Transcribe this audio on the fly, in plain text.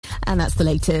And that's the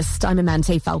latest. I'm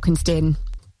Amante Falkenstein.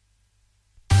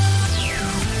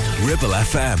 Ribble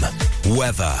FM.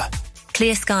 Weather.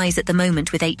 Clear skies at the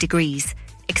moment with 8 degrees.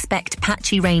 Expect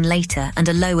patchy rain later and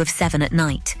a low of 7 at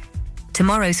night.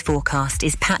 Tomorrow's forecast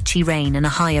is patchy rain and a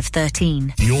high of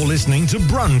 13. You're listening to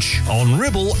Brunch on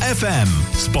Ribble FM,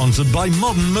 sponsored by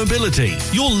Modern Mobility,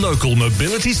 your local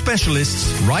mobility specialists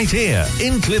right here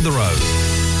in Clitheroe.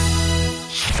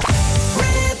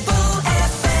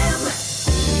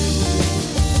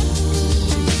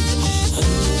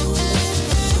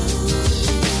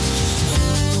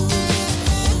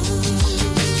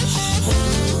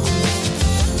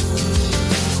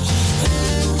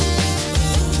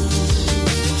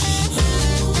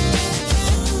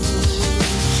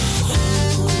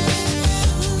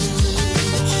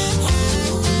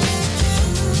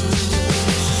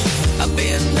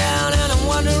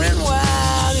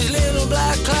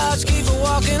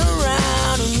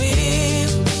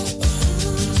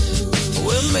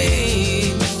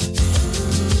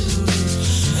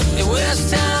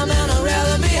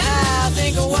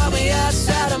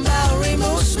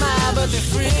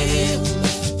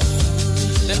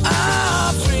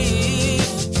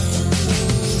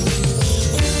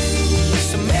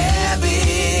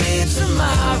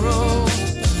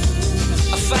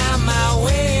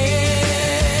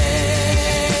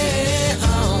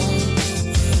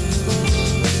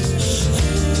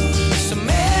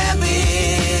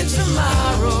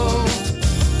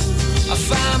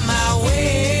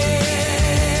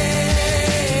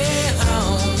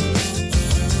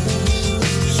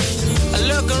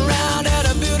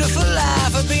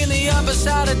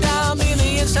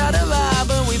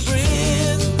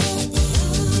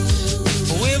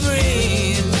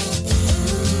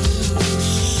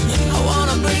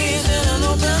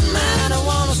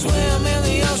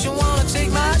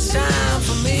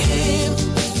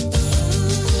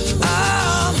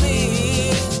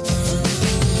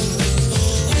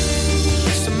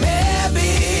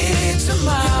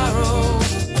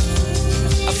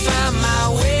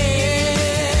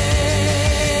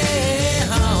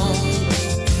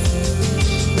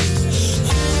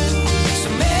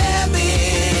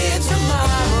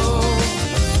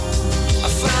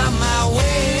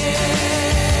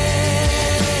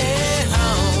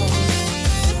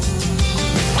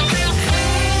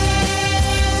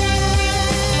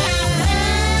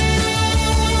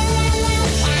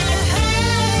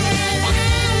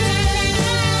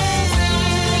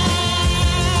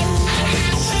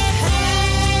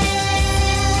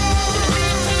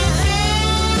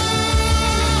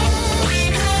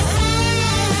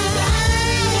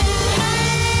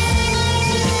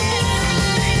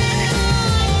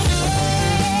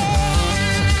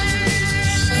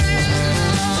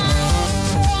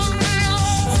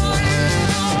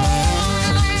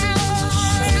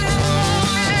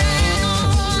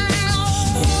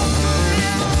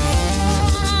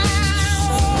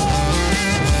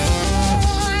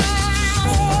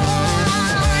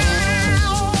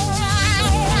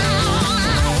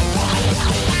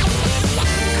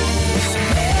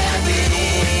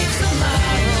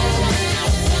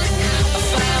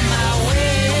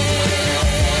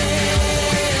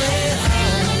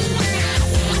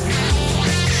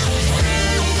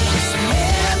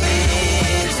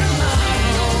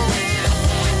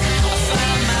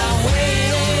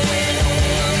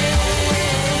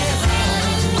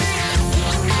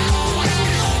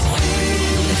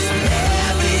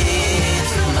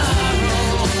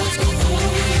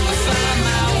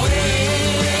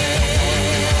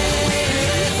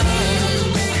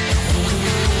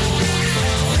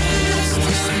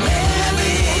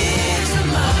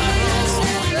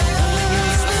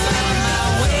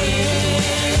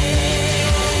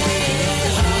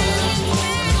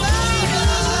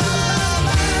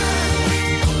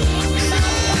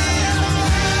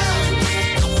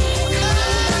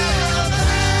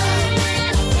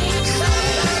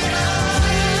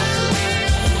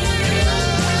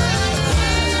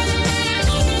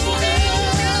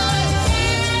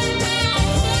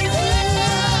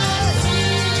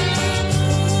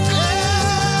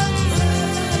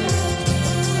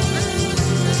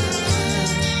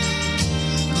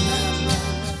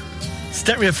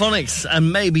 Stereophonics,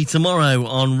 and maybe tomorrow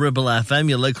on Ribble FM,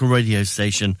 your local radio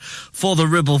station for the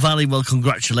Ribble Valley. Well,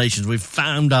 congratulations. We've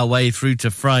found our way through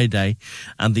to Friday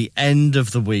and the end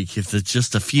of the week. If there's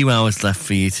just a few hours left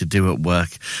for you to do at work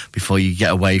before you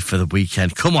get away for the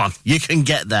weekend, come on, you can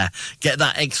get there. Get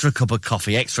that extra cup of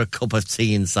coffee, extra cup of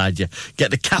tea inside you.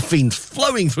 Get the caffeine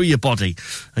flowing through your body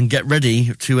and get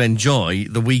ready to enjoy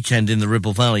the weekend in the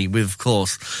Ribble Valley with, of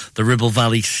course, the Ribble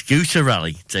Valley Scooter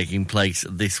Rally taking place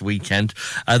this weekend.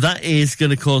 That is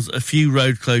going to cause a few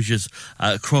road closures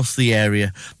across the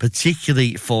area,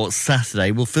 particularly for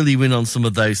Saturday. We'll fill you in on some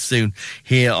of those soon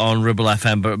here on Ribble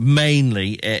FM, but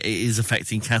mainly it is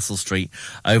affecting Castle Street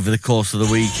over the course of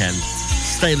the weekend.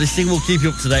 Stay listening, we'll keep you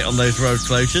up to date on those road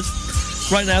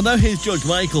closures. Right now, though, here's George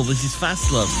Michael. This is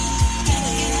Fast Love.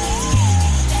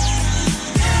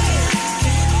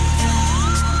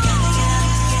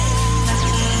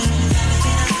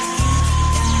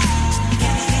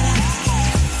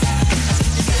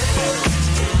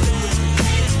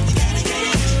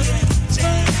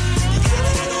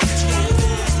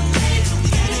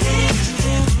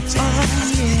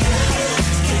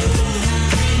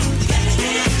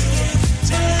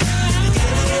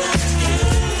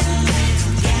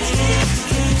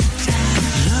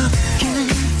 Love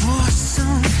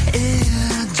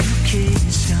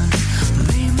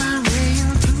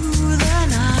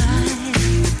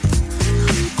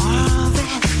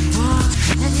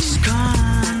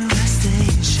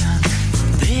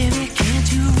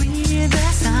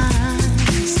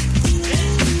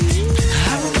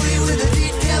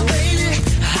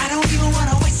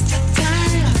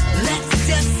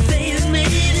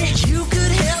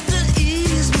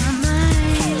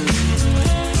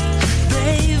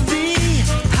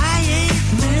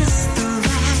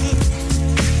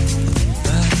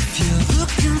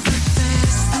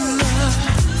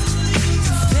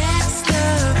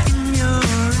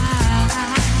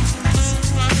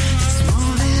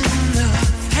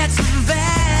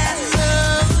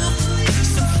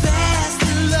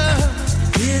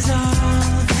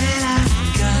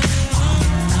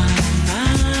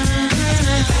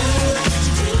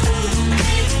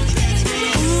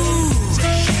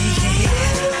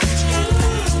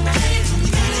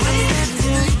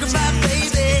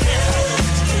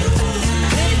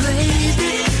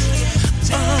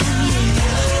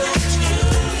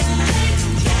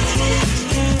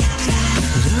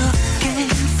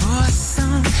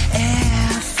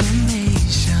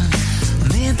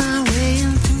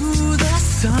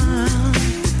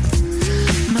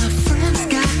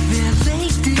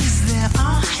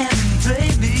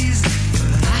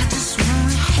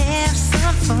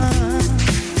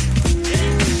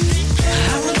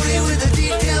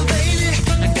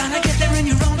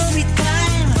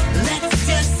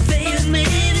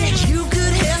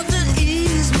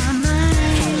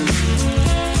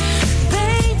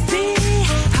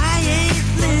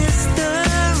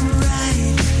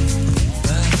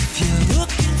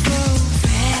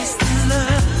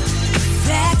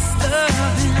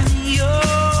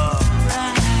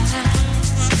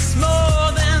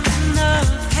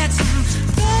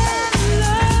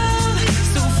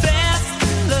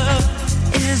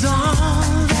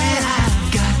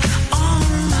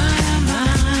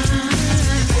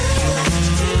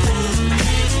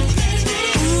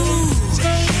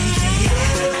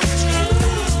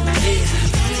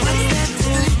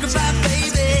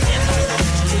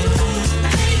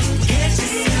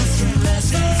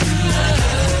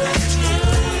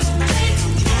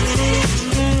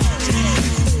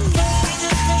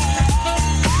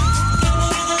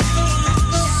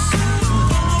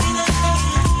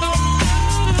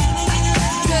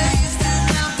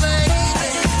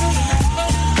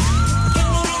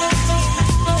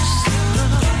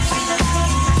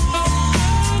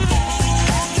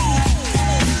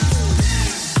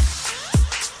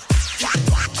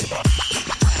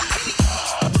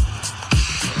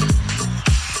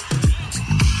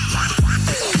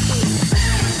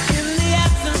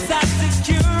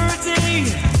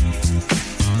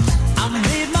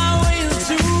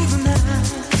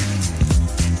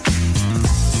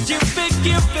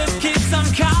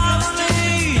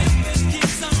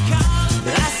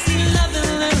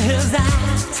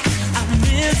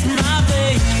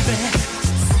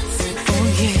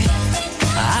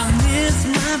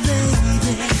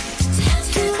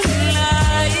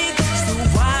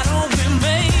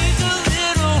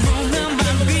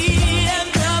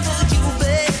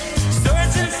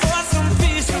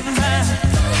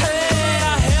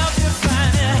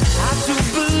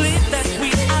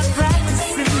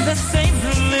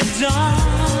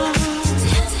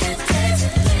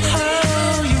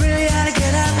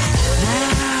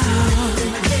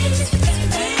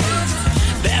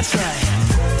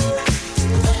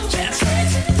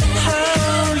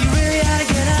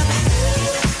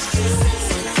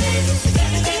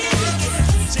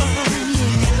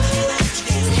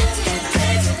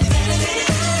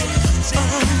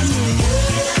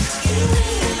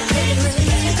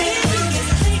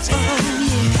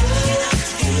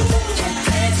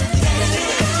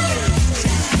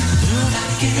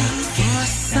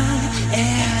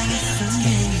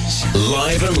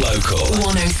Exclusive and local.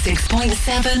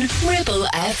 106.7 Ribble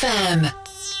FM.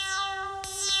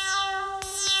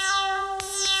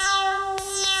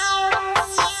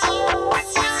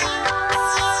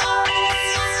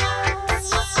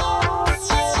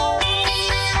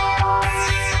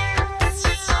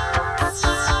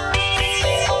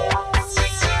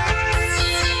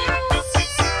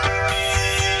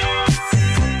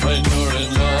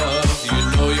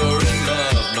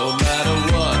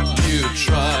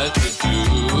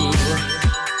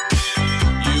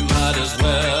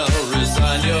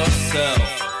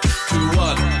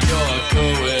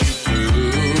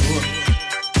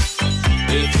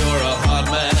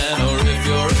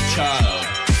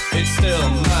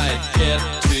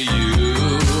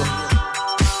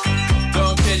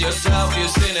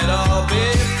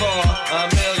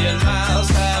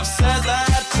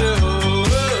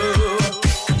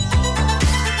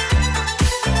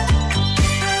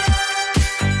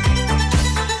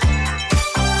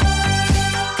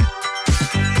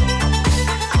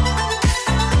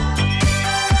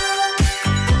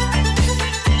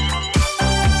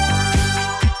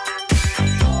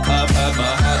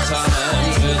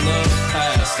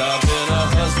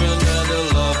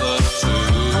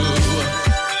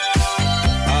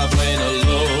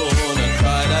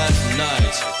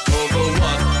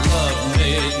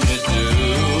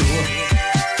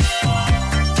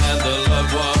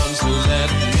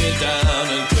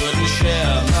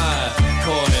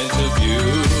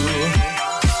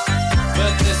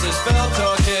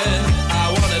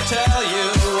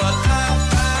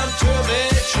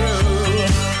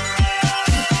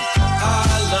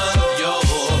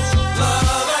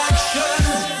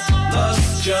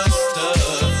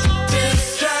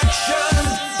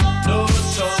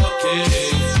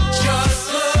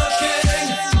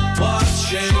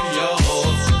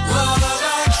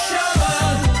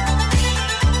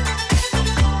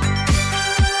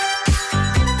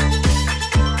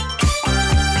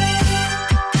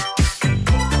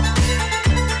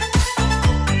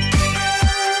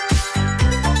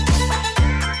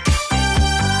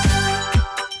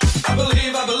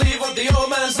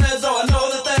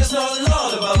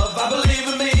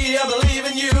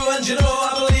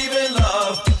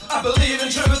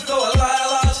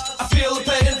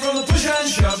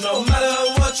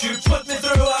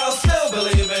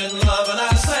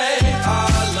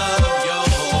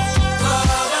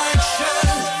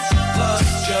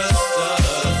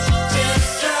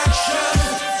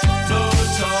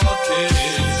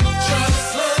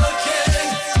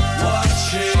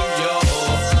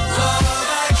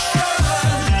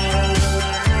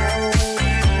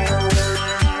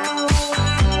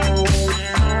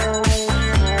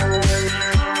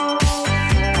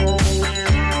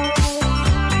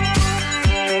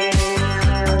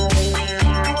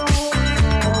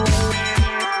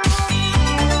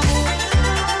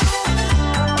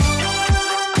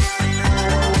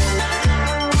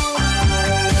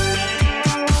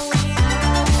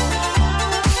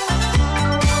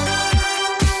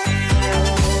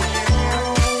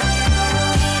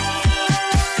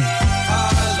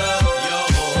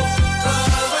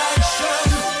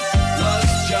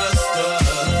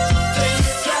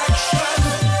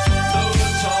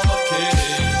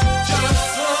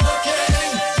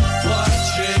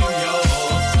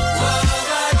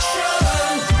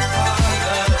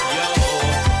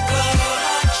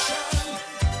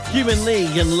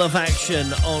 League and Love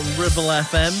Action on Ribble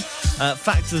FM.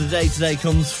 Fact of the day today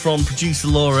comes from producer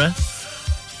Laura.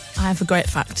 I have a great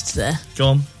fact today. Go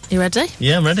on. You ready?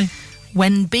 Yeah, I'm ready.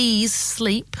 When bees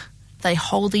sleep, they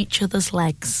hold each other's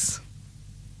legs.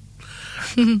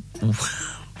 I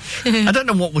don't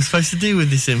know what we're supposed to do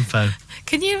with this info.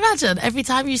 Can you imagine? Every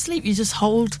time you sleep, you just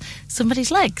hold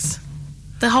somebody's legs.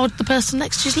 They hold the person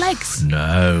next to his legs.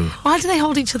 No. Why do they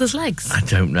hold each other's legs? I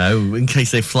don't know. In case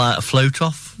they float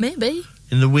off? Maybe.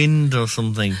 In the wind or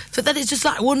something. So then it's just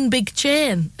like one big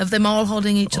chain of them all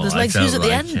holding each other's legs. Who's at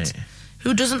the end? It.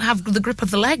 Who doesn't have the grip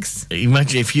of the legs?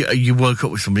 Imagine if you woke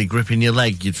up with somebody gripping your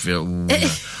leg, you'd feel,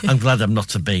 I'm glad I'm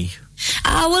not a bee.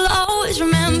 I will always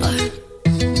remember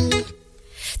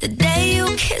the day you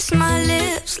kissed my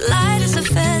lips, light as a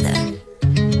feather.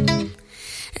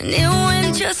 And it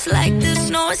went just like this.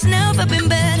 No, it's never been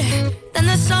better than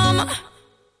the summer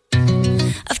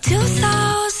of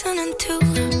 2002.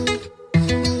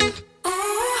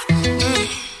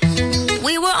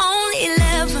 We were only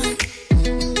 11,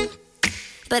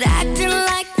 but acting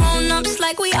like grown-ups,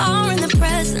 like we are in the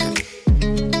present.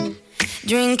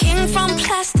 Drinking from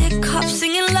plastic cups,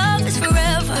 singing love is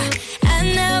forever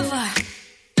and never.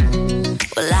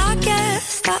 Well, I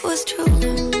guess that was true.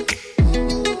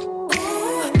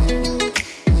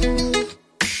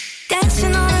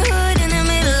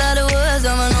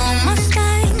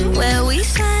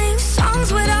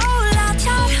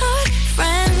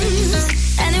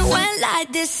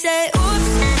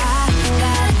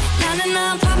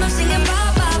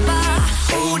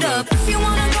 up. If you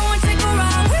wanna go and take a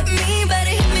ride with me,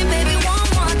 better hit me, baby, one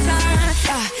more time.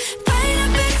 Paint a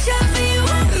picture for you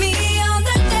and me on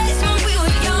the days when we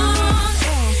were young,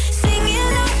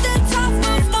 singing off the top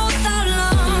of both our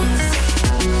lungs.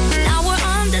 Now we're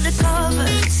under the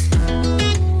covers.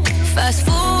 Fast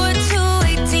forward to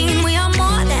 18, we are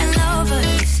more than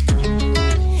lovers.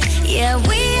 Yeah,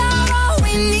 we are all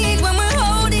we need when we're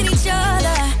holding each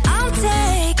other. I'm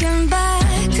taken back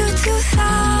to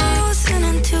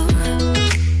 2002.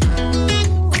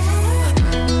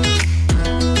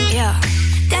 Yeah,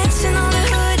 dancing on the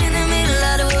hood in the middle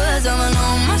of the woods of an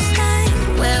old Mustang,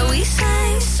 where we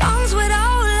sang songs with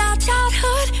all our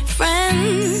childhood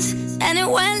friends. And it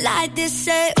went like this,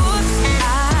 say, oops,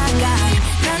 I got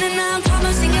 99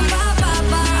 problems singing bye, bye,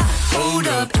 bye. Hold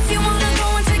up, if you wanna go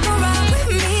and take a ride with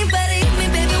me, better hit me,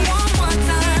 baby, one more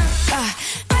time.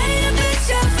 Paint a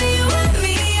picture for you and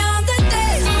me on the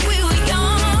days when we were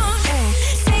young,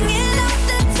 singing off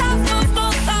the top of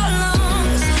both our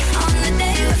lungs on the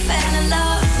day we fell in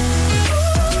love.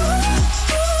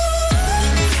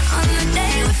 On the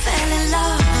day we fell in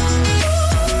love.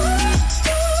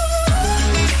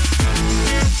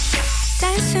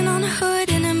 Dancing on the hood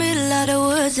in the middle of the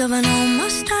woods of an old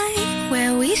Mustang,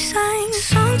 where we sang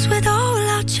songs with all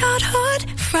our childhood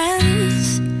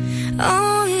friends.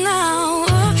 Oh, now,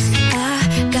 oops, I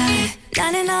got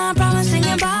 99 problems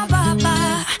singing bye, bye,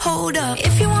 bye. Hold up,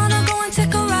 if you wanna go and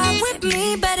take a ride with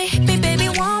me, better hit me, baby,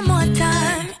 one more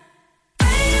time.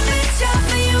 Paint a picture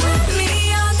for you and me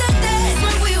on the days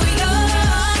when we were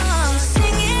young,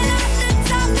 singing at the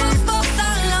top of both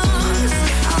our lungs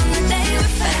on the day we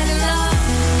fell in love.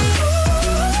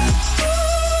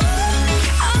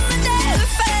 On the day we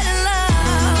fell in love.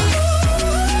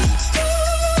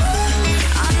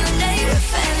 On the day we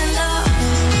fell in love.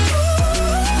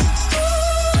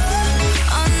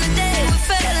 On the day we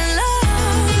fell in love.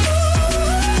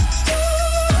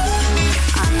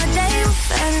 On the day we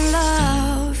fell in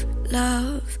love.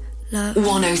 Love, love.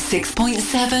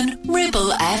 106.7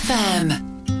 Ribble FM.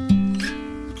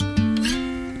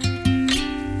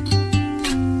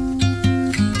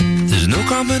 There's no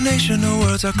combination of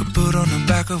words I could put on the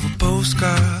back of a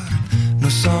postcard. No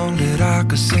song that I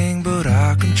could sing, but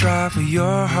I can try for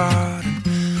your heart.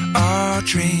 And our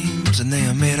dreams, and they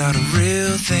are made out of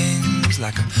real things,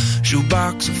 like a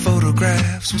shoebox of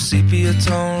photographs with sepia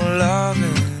tone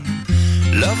loving.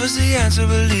 Love is the answer,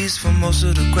 at least, for most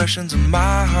of the questions in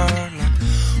my heart. Like,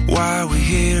 why are we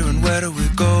here and where do we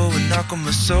go, and how come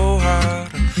it's so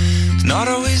hard? And it's not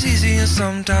always easy, and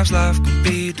sometimes life can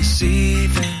be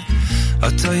deceiving.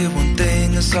 I'll tell you one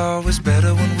thing, it's always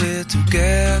better when we're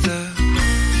together.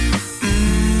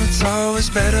 It's always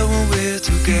better when we're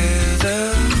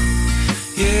together.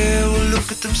 Yeah, we'll look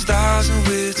at them stars when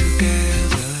we're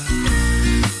together.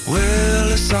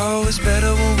 Well, it's always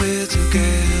better when we're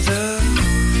together.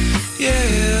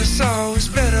 Yeah, it's always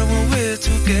better when we're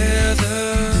together.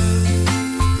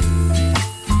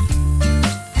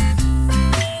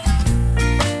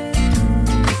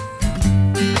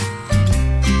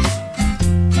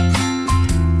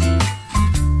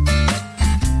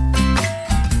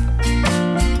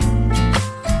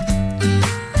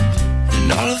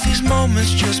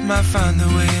 Moments just might find their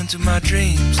way into my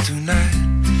dreams tonight,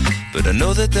 but I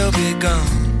know that they'll be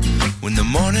gone when the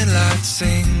morning light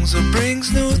sings or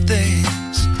brings new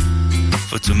things.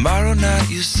 For tomorrow night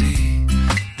you see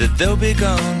that they'll be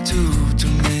gone too.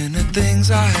 Too many things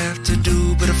I have to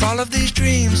do, but if all of these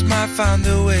dreams might find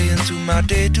their way into my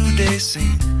day-to-day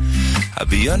scene, I'd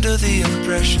be under the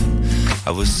impression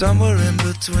I was somewhere in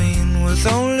between, with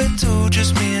only two,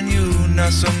 just me and you.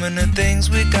 Not so many things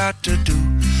we got to do,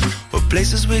 or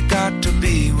places we got to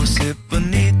be. We'll sit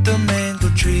beneath the mango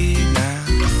tree now.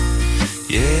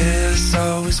 Yeah, it's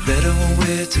always better when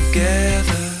we're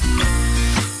together.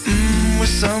 We're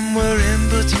somewhere in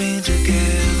between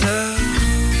together.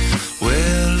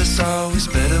 Well, it's always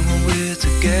better when we're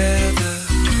together.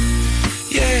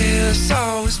 Yeah, it's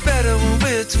always better when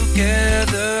we're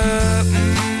together.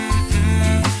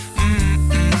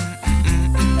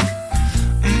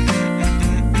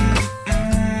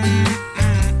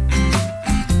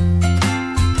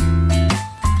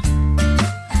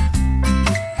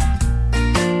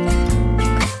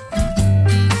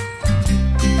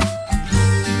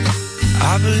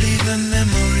 I believe in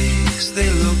memories, they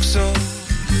look so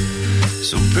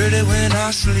pretty when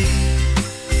I sleep.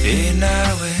 Hey,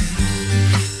 now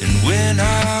and when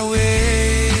I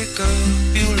wake up,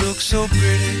 you look so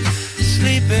pretty,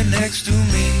 sleeping next to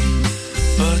me.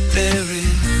 But there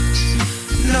is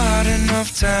not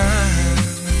enough time,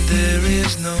 and there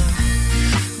is no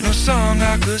song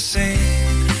I could sing,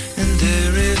 and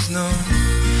there is no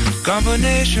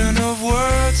Combination of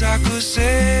words I could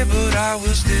say, but I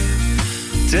will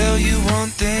still tell you one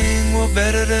thing, we're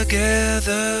better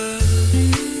together.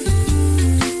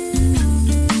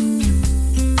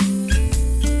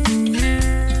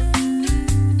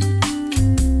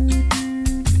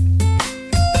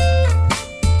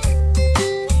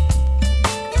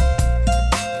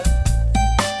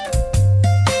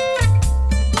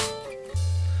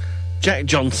 Jack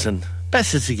Johnson,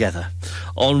 Better Together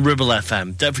on Ribble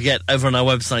FM. Don't forget, over on our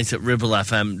website at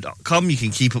ribblefm.com, you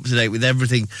can keep up to date with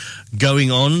everything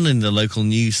going on in the local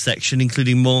news section,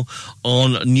 including more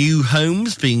on new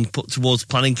homes being put towards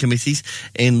planning committees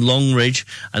in Longridge,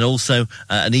 and also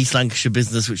an East Lancashire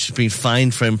business which has been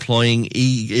fined for employing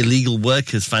illegal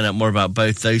workers. Find out more about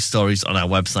both those stories on our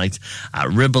website at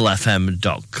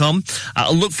ribblefm.com.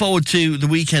 I'll look forward to the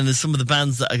weekend and some of the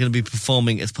bands that are going to be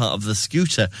performing as part of the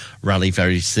Scooter Rally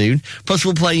very soon. Plus,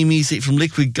 we'll play music from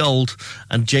Liquid Gold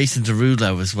and Jason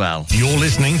Derulo as well. You're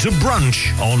listening to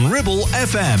Brunch on Ribble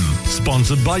FM,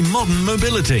 sponsored by Modern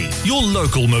Mobility, your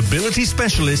local mobility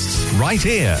specialists right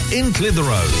here in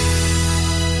Clitheroe.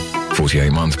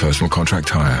 48 months personal contract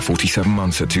hire, 47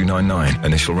 months at $299.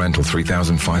 Initial rental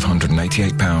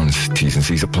 £3,588. T's and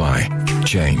C's apply.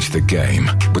 Change the game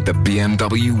with the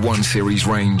BMW 1 Series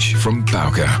range from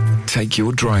Bowker. Take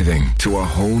your driving to a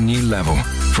whole new level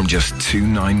from just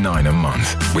 $299 a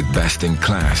month with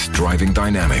best-in-class driving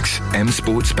dynamics, M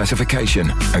Sport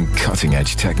specification and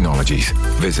cutting-edge technologies.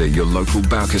 Visit your local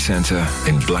Bowker centre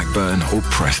in Blackburn or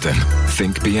Preston.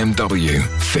 Think BMW.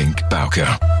 Think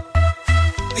Bowker.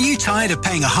 Are you tired of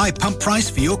paying a high pump price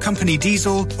for your company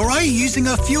diesel? Or are you using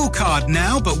a fuel card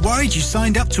now but worried you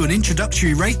signed up to an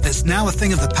introductory rate that's now a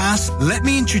thing of the past? Let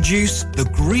me introduce the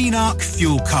Green Arc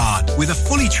Fuel Card. With a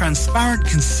fully transparent,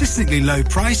 consistently low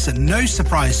price and no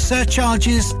surprise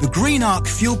surcharges, the Green Arc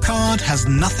Fuel Card has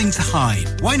nothing to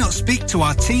hide. Why not speak to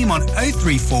our team on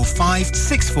 0345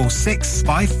 646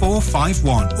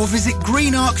 5451 or visit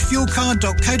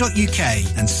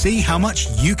greenarcfuelcard.co.uk and see how much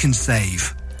you can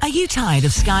save. Are you tired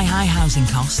of sky-high housing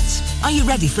costs? Are you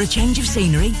ready for a change of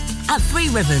scenery? At Three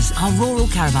Rivers, our rural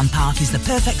caravan park is the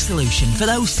perfect solution for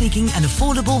those seeking an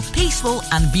affordable, peaceful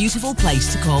and beautiful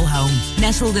place to call home.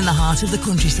 Nestled in the heart of the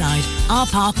countryside, our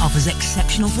park offers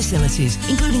exceptional facilities,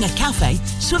 including a cafe,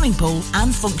 swimming pool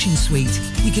and function suite.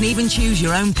 You can even choose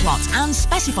your own plot and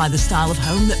specify the style of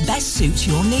home that best suits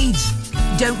your needs.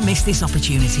 Don't miss this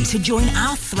opportunity to join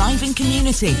our thriving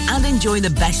community and enjoy the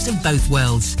best of both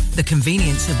worlds. The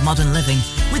convenience of modern living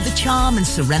with the charm and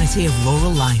serenity of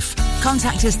rural life.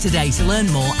 Contact us today to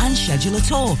learn more and schedule a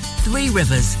tour. Three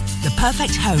Rivers, the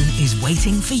perfect home is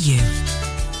waiting for you.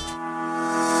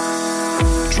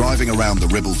 Driving around the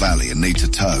Ribble Valley and need to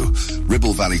tow?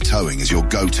 Ribble Valley Towing is your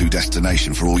go-to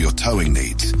destination for all your towing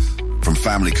needs. From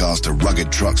family cars to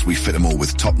rugged trucks, we fit them all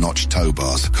with top-notch tow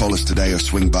bars. Call us today or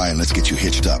swing by and let's get you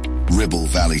hitched up. Ribble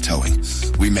Valley Towing.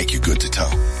 We make you good to tow.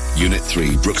 Unit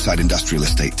 3, Brookside Industrial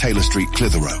Estate, Taylor Street,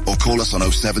 Clitheroe. Or call us on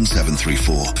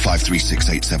 07734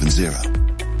 536870.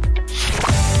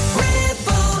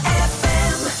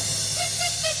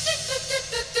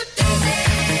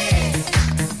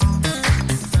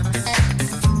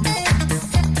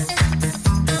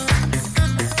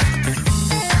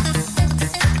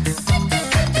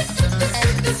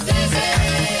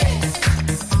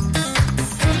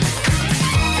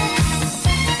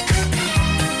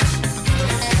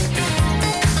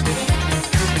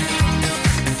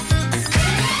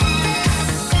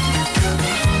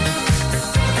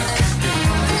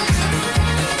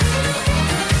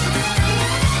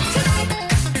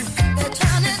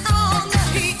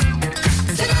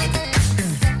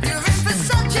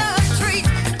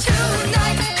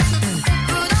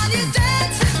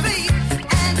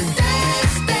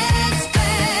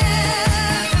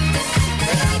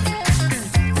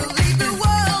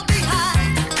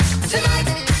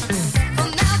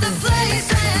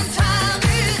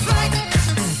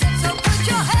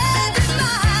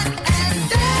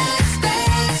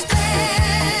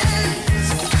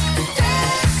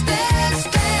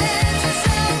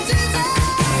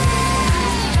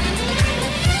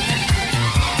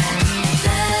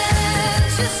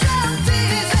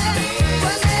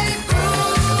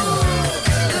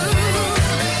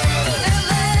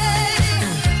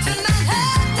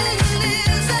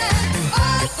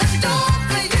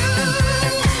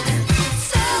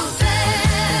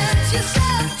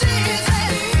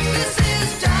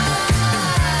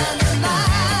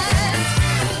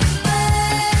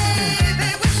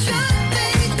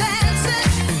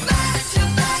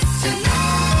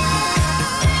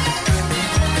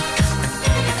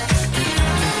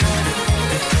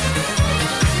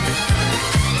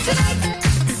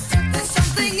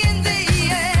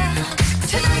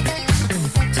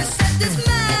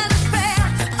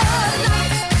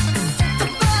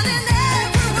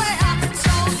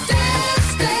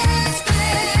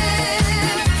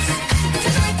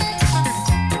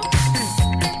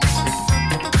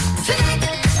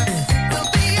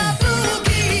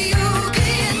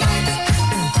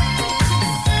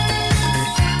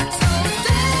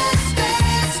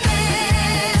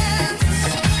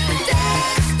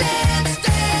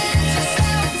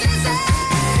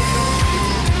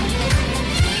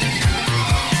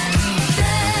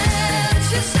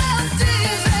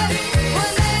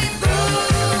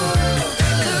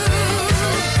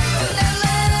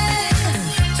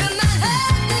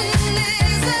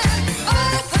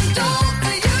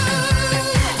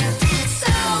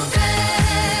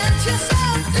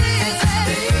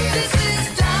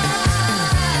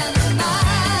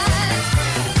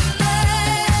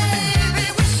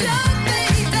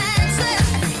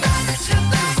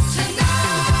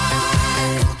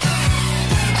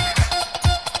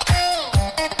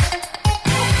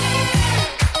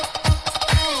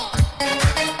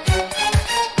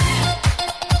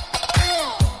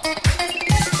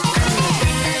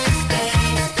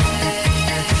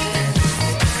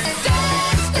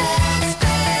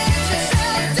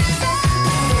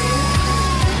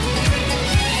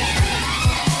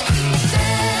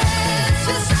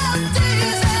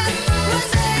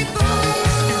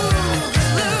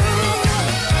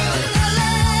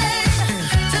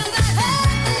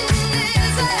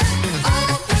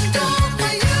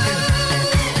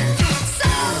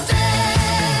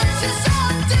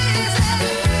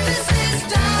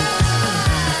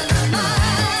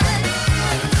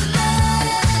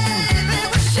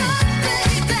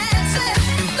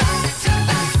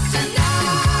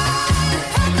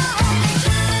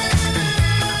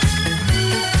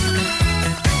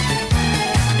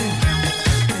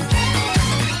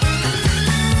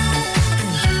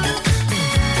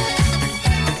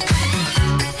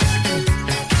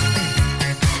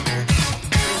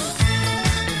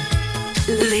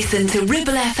 Listen to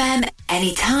Ribble FM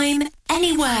anytime,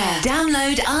 anywhere.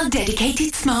 Download our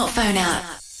dedicated smartphone app.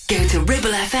 Go to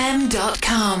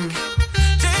ribblefm.com.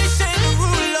 This ain't the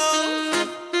rule of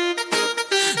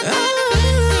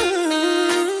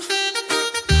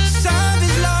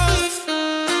savage love.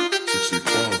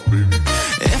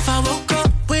 If I woke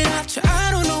up without you,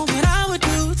 I don't know what I would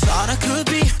do. Thought I could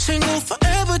be single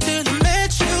forever till I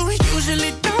met you.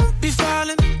 Usually don't be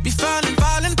falling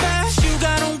fast. You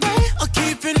got a way of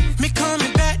keeping me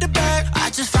coming back to back. I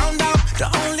just found out the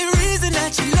only reason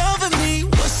that you loving me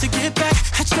was to get back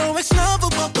at your ex-lover,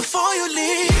 but before you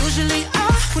leave, usually I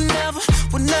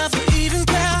would never even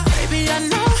care. Baby, I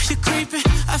know you're creeping,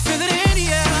 I feel it in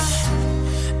the air.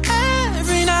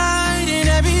 Every night and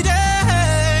every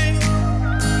day,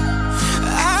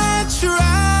 I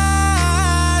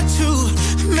try to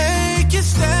make you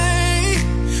stay,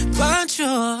 but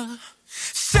you're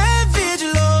savage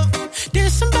love. Did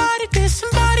somebody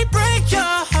break your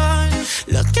heart?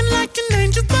 Looking like an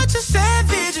angel, but you're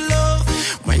savage love.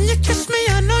 When you kiss me,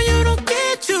 I know you don't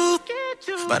get to,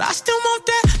 but I still want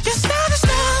that. You're savage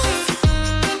love.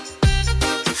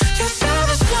 You're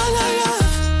savage love, love.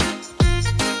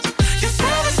 You're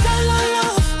savage love,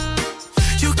 love.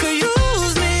 You could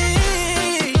use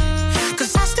me,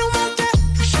 'cause I still want that.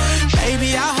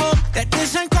 Baby, I hope that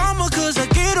this ain't karma, 'cause I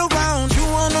get around. You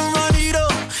wanna run it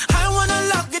up, I wanna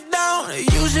lock it down.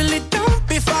 Usually don't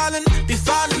be falling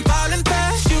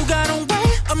fast. You got a way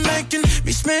of making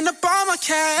me spend up all my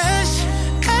cash.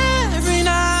 Every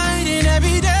night and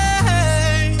every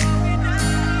day,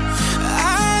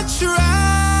 I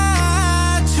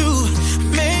try to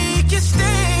make you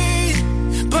stay,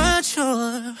 but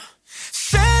you're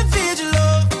savage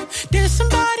love. Did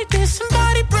somebody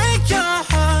break your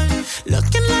heart?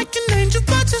 Looking like an angel,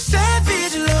 but you're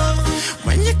savage love.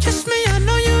 When you kiss me, I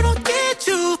know you don't get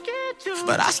to,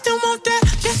 but I still want that.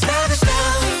 You're savage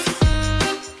love.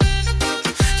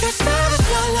 You're savage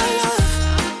love, love.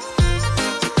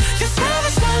 You're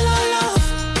savage love, love.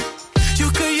 You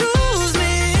could use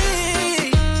me,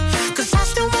 'cause I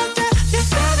still want that. You're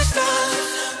savage love.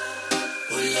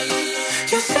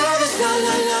 You're savage love,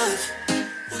 love.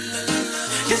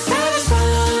 You're savage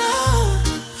love, love.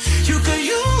 You could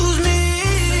use me,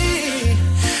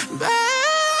 baby.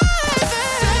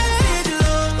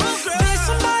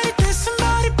 Did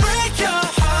somebody break your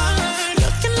heart?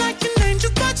 Looking like an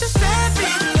angel, but you're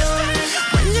savage love.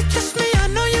 When you kiss me, I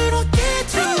know you don't get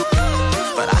to,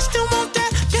 but I still want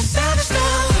that. You're savage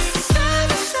love.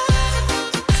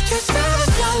 You're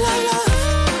savage love, love.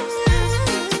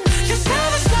 You're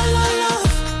savage love,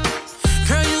 love.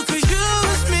 Girl, you could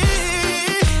use me,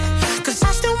 'cause I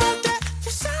still want that.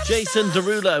 Jason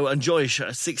Derulo and Joyce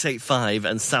 685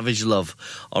 and Savage Love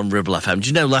on Ribble FM. Do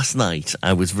you know, last night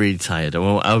I was really tired.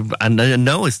 I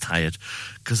know I was tired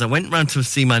because I went round to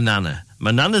see my nana.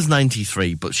 My nana's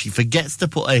 93, but she forgets to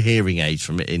put her hearing aids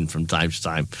from time to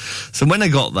time. So when I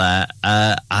got there,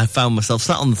 I found myself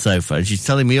sat on the sofa and she's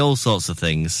telling me all sorts of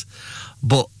things.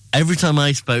 But every time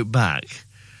I spoke back,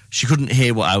 she couldn't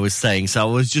hear what I was saying. So I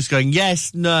was just going,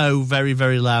 yes, no, very,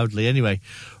 very loudly. Anyway,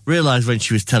 realised when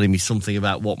she was telling me something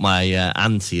about what my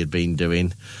auntie had been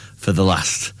doing for the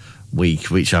last week,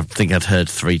 which I think I'd heard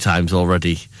 3 times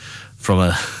already from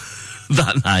her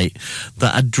that night,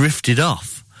 that I'd drifted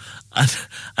off.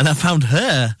 And I found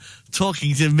her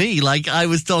talking to me like I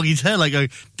was talking to her, like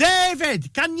going,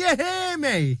 David, can you hear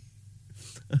me?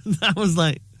 And I was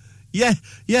like, yeah,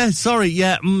 sorry,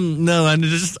 yeah, no. And I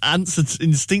just answered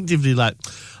instinctively like,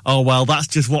 oh, well, that's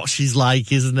just what she's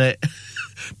like, isn't it?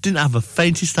 Didn't have the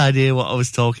faintest idea what I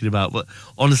was talking about, but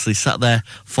honestly sat there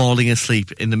falling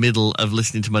asleep in the middle of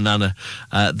listening to my nana,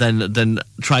 then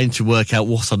trying to work out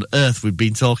what on earth we'd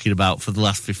been talking about for the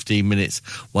last 15 minutes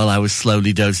while I was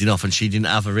slowly dozing off and she didn't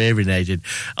have her hearing aid in.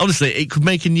 Honestly, it could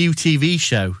make a new TV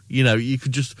show. You know, you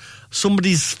could just,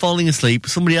 somebody's falling asleep,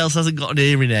 somebody else hasn't got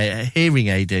a hearing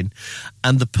aid in,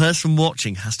 and the person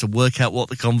watching has to work out what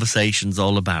the conversation's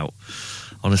all about.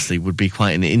 Honestly, would be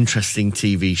quite an interesting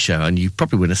TV show, and you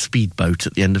probably win a speedboat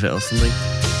at the end of it or something.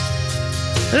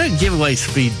 They don't give away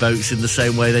speedboats in the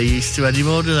same way they used to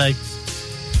anymore, do they?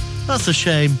 That's a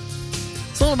shame.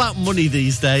 It's all about money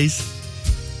these days.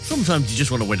 Sometimes you just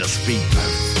want to win a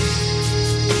speedboat.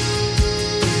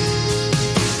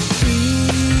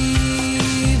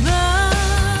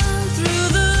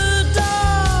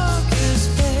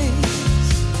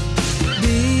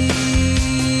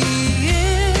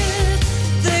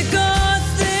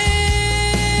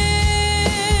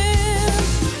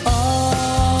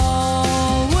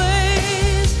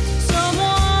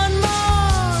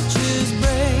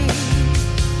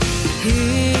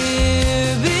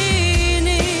 Here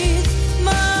beneath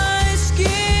my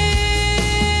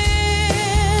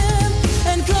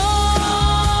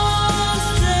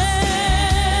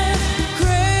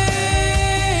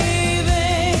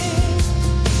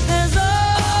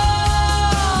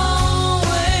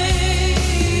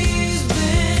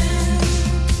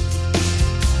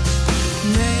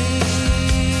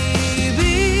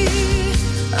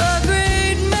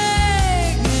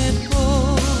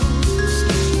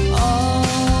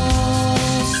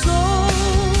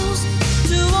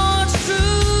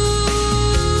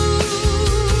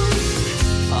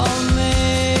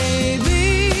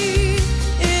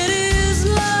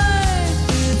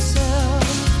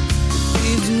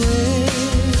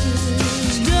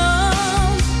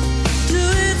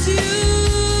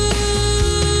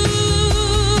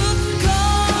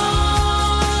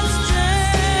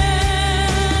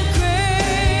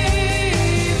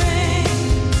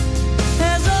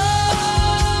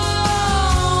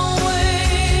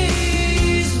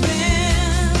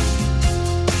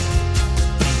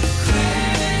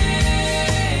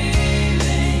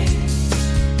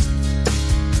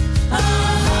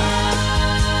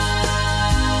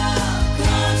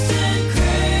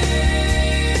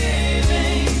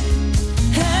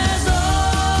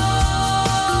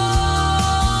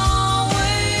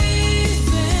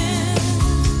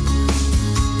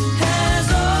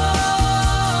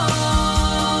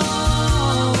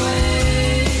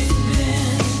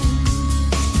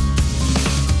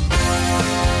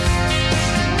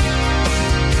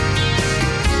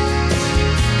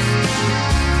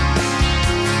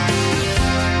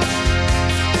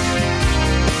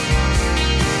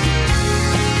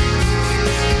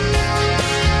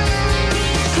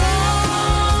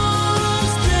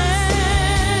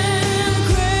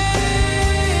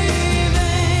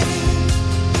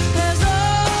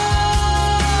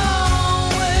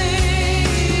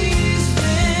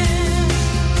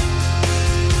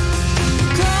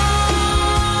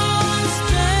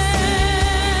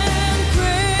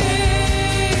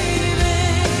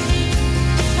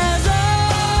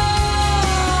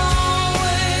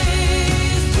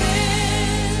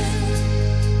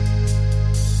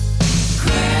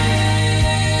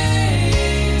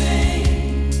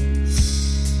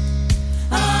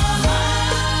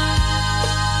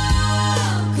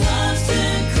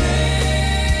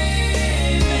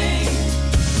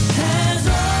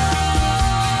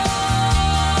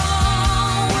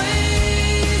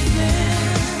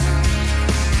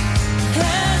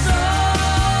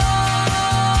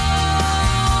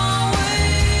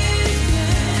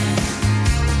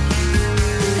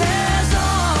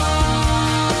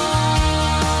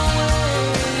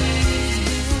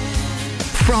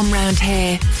From round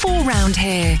here, for round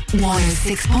here.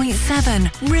 106.7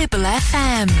 Ribble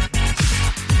FM.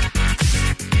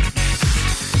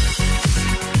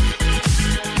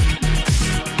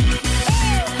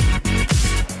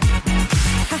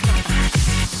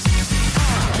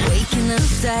 Waking up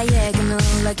diagonal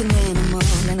like an animal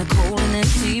in a cold and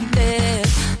empty bed.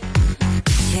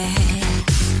 Yeah.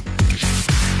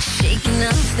 Shaking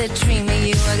off the dream of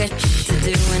you, I got to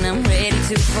do and I'm ready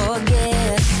to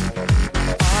forget.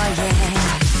 Oh yeah.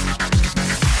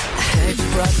 I heard you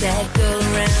brought that girl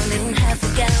around in half a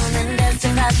gown and asked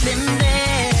if I've been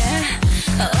there.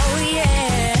 Oh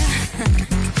yeah.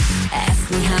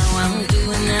 Ask me how I'm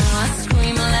doing now, I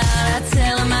scream aloud, I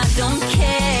tell him I don't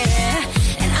care.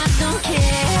 And I don't care.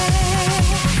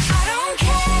 I don't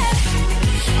care.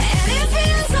 And it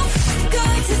feels so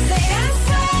good to say I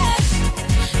swear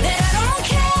that I don't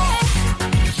care.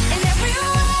 And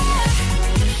everywhere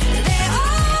they're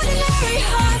ordinary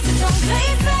hearts that don't play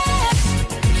fair.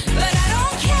 But I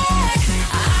don't care.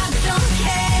 I don't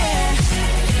care.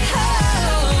 Oh,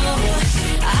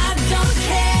 I don't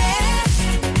care.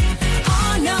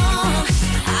 Oh no,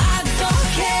 I don't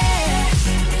care.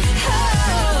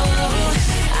 Oh,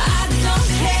 I don't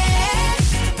care.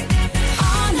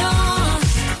 Oh no.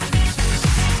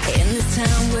 In this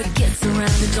town, what gets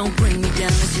around it don't bring me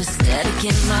down. It's just static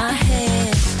in my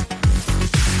head.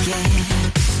 Yeah.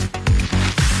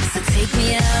 So take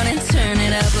me out and turn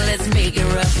it up. Let's make it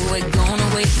rough. We're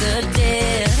gonna wake the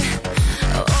dead.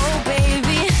 Oh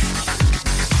baby.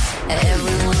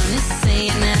 Everyone is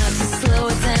saying now to slow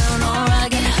it down or I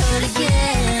get hurt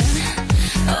again.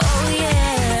 Oh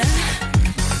yeah.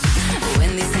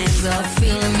 When these hands are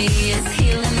feeling me, it's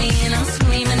healing me, and I'm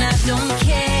screaming I don't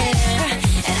care.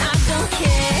 And I don't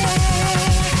care.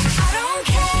 I don't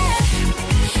care.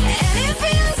 And it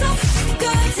feels so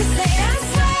good to say I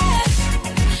swear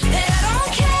that I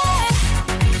don't care.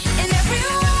 And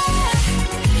everywhere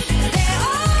they're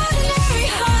ordinary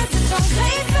hearts that don't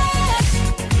play fair.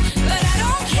 But I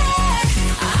don't care.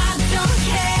 I don't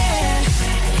care.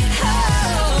 Oh,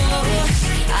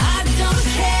 I don't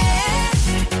care.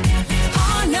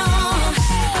 Oh no,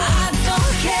 I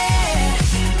don't care.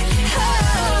 Oh,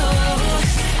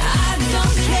 I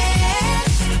don't care.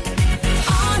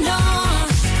 Oh no.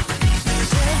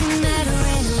 Doesn't matter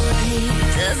anyway.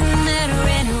 Doesn't matter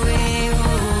anyway.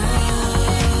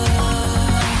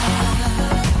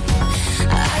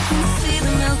 I can see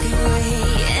the Milky Way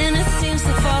and it seems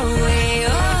so far away.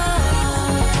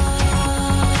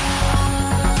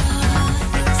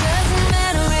 Doesn't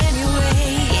matter anyway.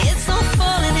 It's all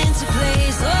falling into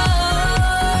place.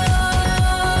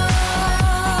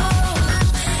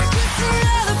 Just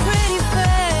another pretty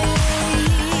face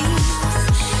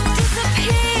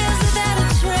disappears without a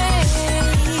trace.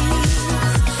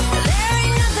 There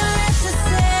ain't nothing left to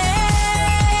say.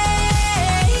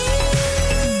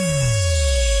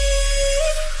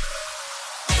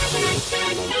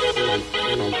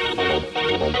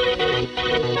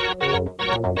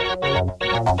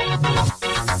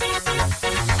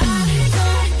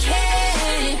 Don't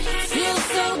care, feels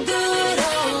so good.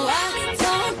 Oh, I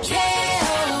don't care.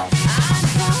 I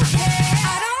don't care.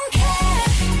 I don't care.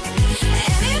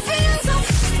 And it feels so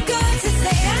good to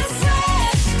say I swear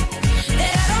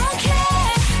that I don't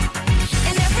care.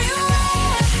 And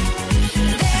everywhere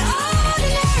they're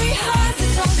ordinary hearts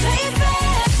that don't play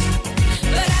fair.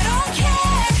 But I don't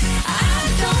care. I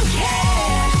don't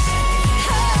care.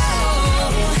 Oh,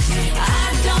 I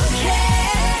don't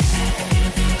care.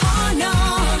 Oh no,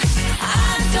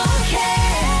 I don't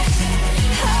care.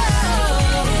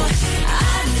 Oh, I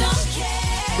don't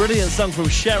care. Brilliant song from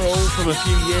Cheryl from a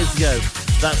few years ago.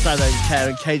 That's I Don't Care,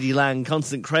 and Katie Lang,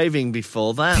 Constant Craving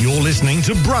before that. You're listening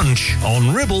to Brunch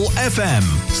on Ribble FM,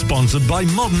 sponsored by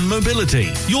Modern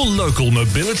Mobility, your local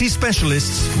mobility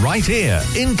specialists right here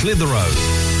in Clitheroe.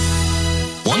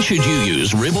 Why should you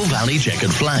use Ribble Valley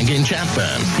Checkered Flag in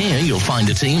Chatburn? Here you'll find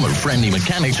a team of friendly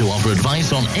mechanics who offer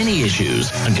advice on any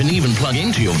issues and can even plug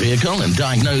into your vehicle and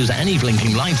diagnose any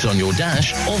blinking lights on your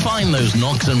dash or find those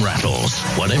knocks and rattles.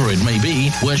 Whatever it may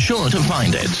be, we're sure to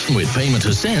find it. With Payment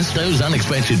Assist, those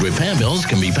unexpected repair bills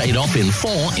can be paid off in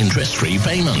 4 interest-free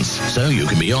payments, so you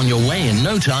can be on your way in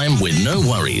no time with no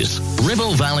worries.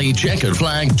 Ribble Valley Checkered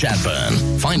Flag,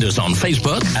 Chatburn. Find us on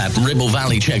Facebook at Ribble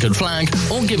Valley Checkered Flag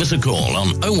or give us a call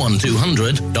on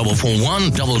 01200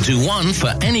 441 221 for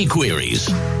any queries.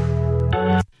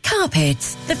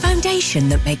 Carpets, the foundation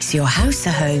that makes your house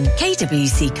a home.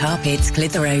 KWC Carpets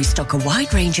Clitheroe stock a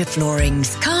wide range of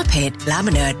floorings, carpet,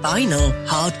 laminate, vinyl,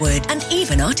 hardwood and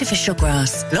even artificial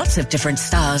grass. Lots of different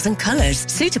styles and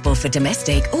colours, suitable for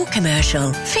domestic or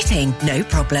commercial. Fitting, no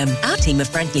problem. Our team of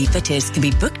friendly fitters can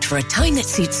be booked for a time that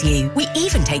suits you. We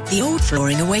even take the old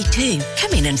flooring away too.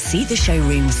 Come in and see the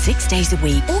showroom 6 days a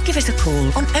week or give us a call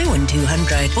on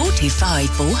 01200 425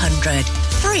 400.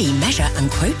 Free measure and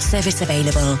quote service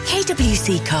available.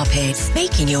 KWC Carpets,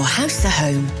 making your house a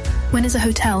home. When is a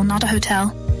hotel not a hotel?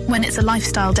 When it's a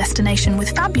lifestyle destination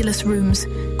with fabulous rooms,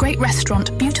 great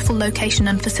restaurant, beautiful location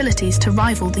and facilities to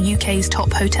rival the UK's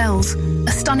top hotels.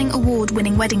 A stunning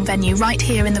award-winning wedding venue right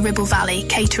here in the Ribble Valley,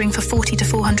 catering for 40 to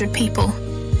 400 people.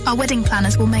 Our wedding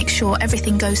planners will make sure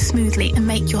everything goes smoothly and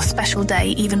make your special day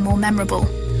even more memorable.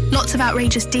 Lots of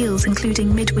outrageous deals,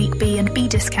 including midweek B and B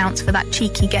discounts for that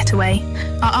cheeky getaway.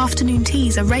 Our afternoon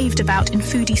teas are raved about in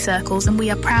foodie circles, and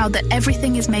we are proud that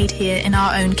everything is made here in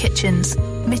our own kitchens.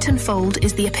 Mytton Fold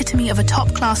is the epitome of a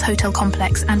top-class hotel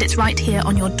complex, and it's right here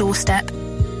on your doorstep.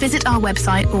 Visit our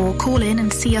website or call in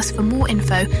and see us for more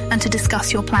info and to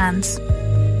discuss your plans.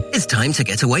 It's time to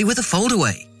get away with a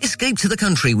foldaway. Escape to the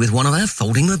country with one of our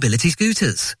folding mobility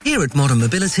scooters. Here at Modern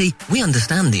Mobility, we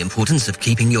understand the importance of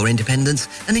keeping your independence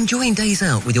and enjoying days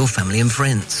out with your family and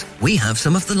friends. We have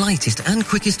some of the lightest and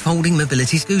quickest folding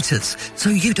mobility scooters, so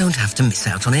you don't have to miss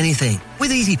out on anything.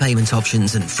 With easy payment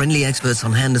options and friendly experts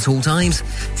on hand at all times,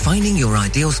 finding your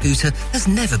ideal scooter has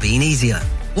never been easier.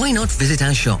 Why not visit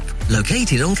our shop,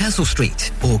 located on Castle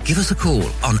Street, or give us a call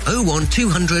on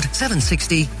 01200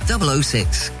 760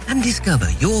 006 and discover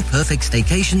your perfect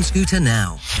staycation scooter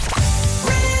now.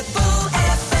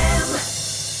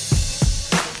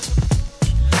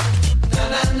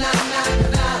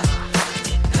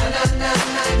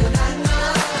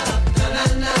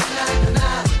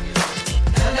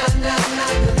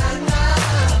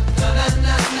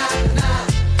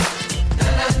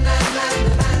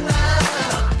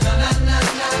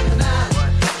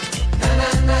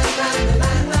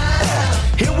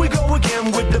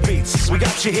 We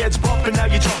got your heads bumping, now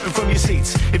you're jumping from your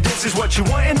seats. If this is what you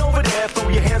wantin' over there, throw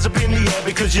your hands up in the air,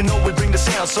 because you know we bring the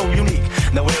sound so unique.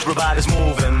 Now everybody's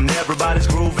moving, everybody's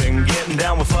grooving, getting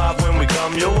down with 5 when we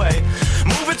come your way.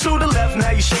 Move it to the left,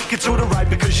 now you shake it to the right,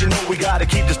 because you know we gotta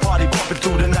keep this party bumping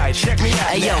through the night. Check me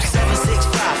out. Hey yo, 7, 6,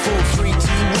 5, 4, 3, 2, 1.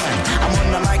 I'm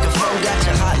on the microphone, got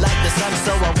you hot like the sun,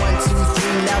 so I 1, 2,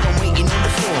 3, now I'm waiting on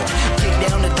the floor. Kick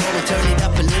down the door and turn it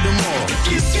up a little more. If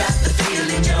you got the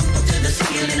feeling, jump up to the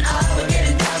ceiling. We're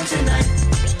getting down tonight.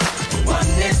 1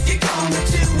 if you're gonna,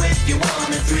 2 if you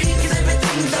wanna, 3 'cause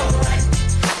everything's alright.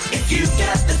 If you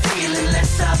got the feeling, let's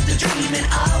stop the dreaming.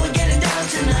 We're getting down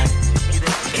tonight.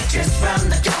 It's just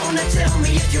round the corner. Tell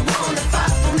me if you wanna.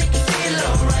 5 will make you feel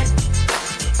alright.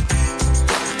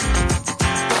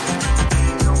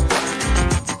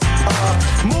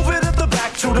 Move it at the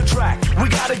back to the track. We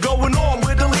got it going on,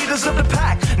 we're the leaders of the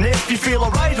pack. Now if you feel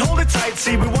alright, hold it tight.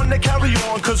 See, we wanna carry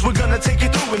on, cause we're gonna take you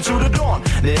through into the dawn.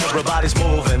 Now everybody's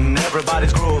moving,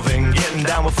 everybody's grooving, getting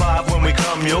down with 5 when we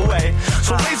come your way.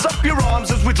 So raise up your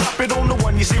arms as we drop it on the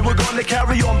one. You see, we're gonna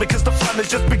carry on because the fun has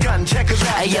just begun. Check us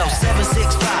out. Hey yo, 7,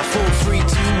 6, 5, 4, 3,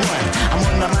 2, 1. I'm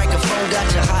on the microphone, got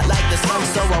you hot like the sun,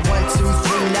 so I 1, 2,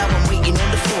 3, now I'm waiting on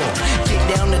the floor. Kick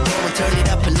down the door and turn it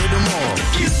up a little more.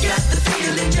 If you got the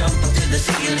feeling, jump up to the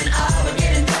ceiling. We're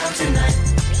getting down tonight.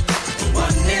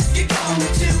 1 if you're gonna,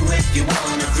 2 if you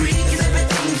wanna, 3 'cause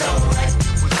everything's alright.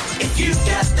 If you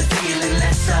got the feeling,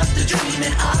 let's stop the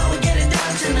dreaming. We're getting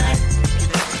down tonight.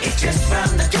 It's just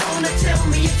round the corner. Tell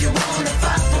me if you wanna.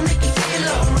 5 will make you feel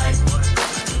alright.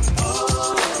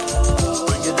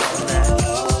 Bring it on now.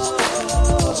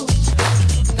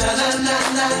 Na na na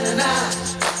na na na.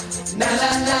 Na na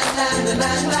na na na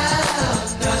na na.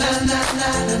 Na na na na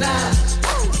na na.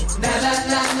 Na na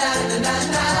na na na na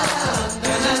na.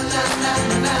 Na na na na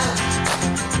na na.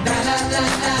 Na na na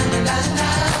na na na.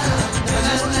 Na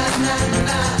na na na na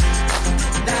na.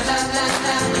 Na na na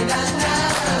na na na.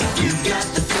 If you got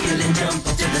the feeling, jump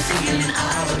up to the ceiling.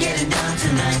 We're getting down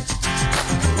tonight.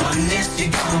 1 if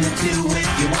you're gonna, 2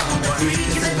 if you wanna, 3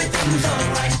 'cause everything's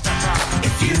alright.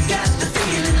 If you got the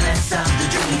feeling, let's stop the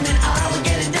dreaming. We're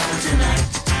getting down tonight.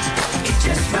 It's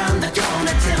just round the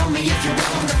corner. Tell me if you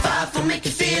want. The 5 will make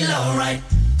you feel alright.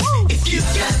 If you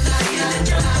got the feeling,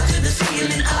 jump up to the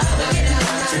ceiling. We're getting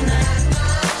down tonight.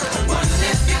 1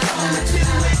 if you're gonna, 2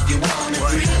 if you wanna,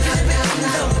 3 'cause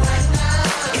everything's alright.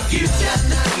 If you got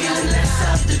the feeling, let's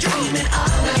stop the dreaming.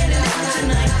 We're getting down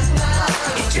tonight.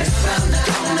 It's just round the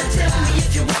corner. Tell me if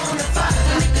you wanna. 5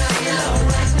 will make you feel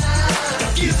alright.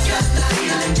 If you got the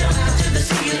feeling, jump up to the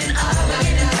ceiling. We're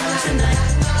getting down tonight.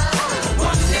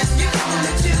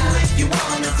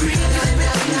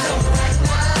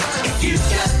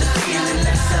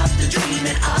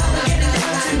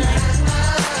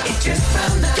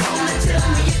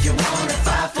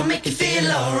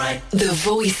 feel alright. The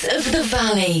voice of the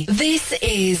valley. This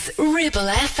is Ribble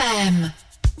FM.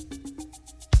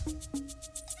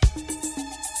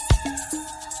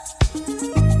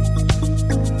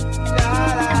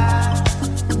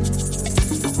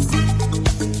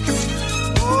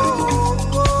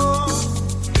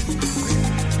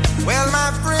 Well,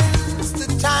 my friends, the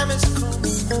time has come.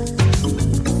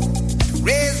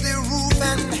 Raise the roof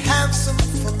and have some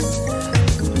fun.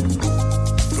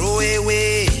 Throw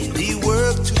away the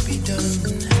work to be done.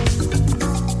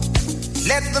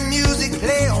 Let the music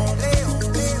play on.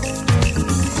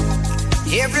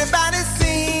 Everybody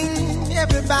sing,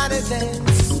 everybody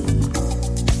dance.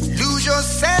 Lose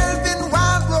yourself in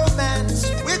wild romance.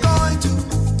 We're going to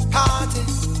party,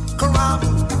 caramba,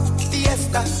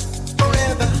 fiesta,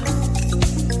 forever.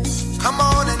 Come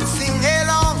on and sing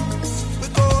along.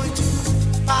 We're going to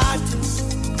party,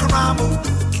 caramba,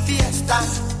 fiesta,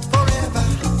 forever.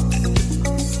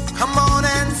 Come on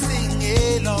and sing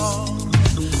along.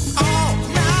 All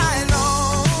night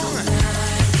long.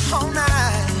 All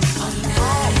night.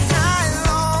 All night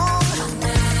long.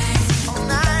 All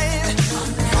night.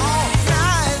 All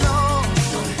night long.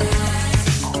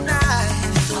 All night.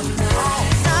 All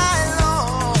night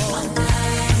long.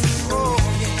 Oh,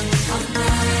 yeah.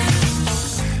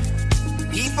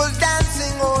 People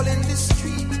dancing all in the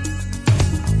street.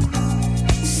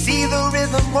 See the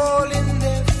rhythm all in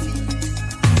their feet.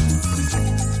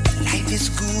 Life is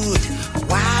good,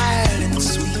 wild and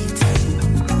sweet.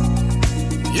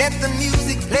 Let the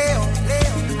music play on, play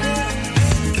on, play on.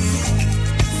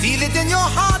 Feel it in your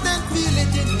heart and feel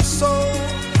it in your soul.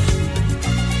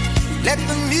 Let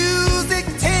the music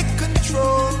take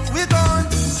control. We're going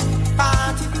to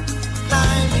party,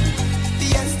 climbing,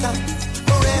 fiesta,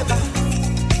 forever.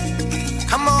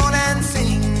 Come on and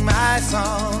sing my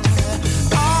song.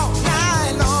 All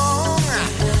night long.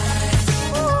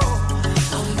 Oh,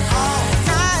 all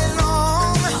night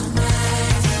long.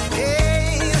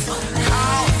 Yes,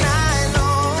 all night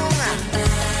long.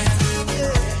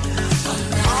 Yeah,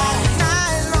 all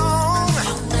night long.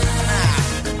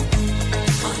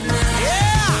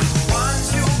 Yeah, once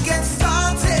you get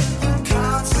started, you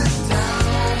can't sit down.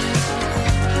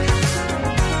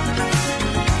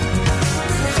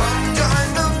 Come join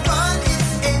the fun, it's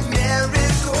a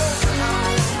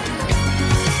merry-go-round.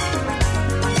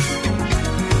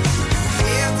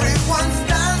 Everyone's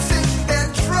dancing their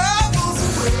troubles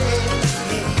away.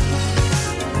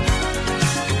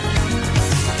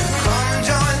 Come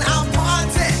join our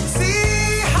party,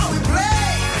 see how we play.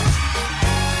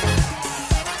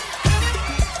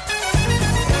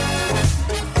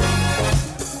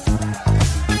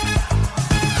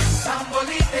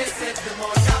 Sambolite set the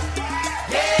moja.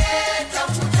 Yeah,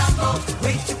 jambu jambo.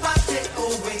 Wait to party,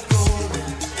 oh wait going.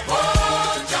 Oh,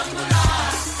 jambu la.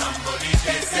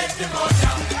 Sambolite set the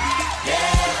moja.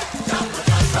 Yeah, jambu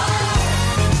jambo.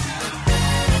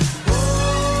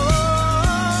 Oh,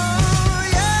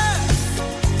 yeah.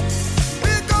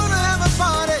 We're gonna have a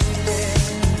party.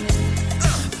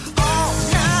 All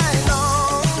night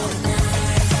long.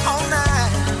 All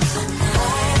night.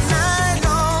 All night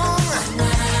long.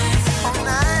 All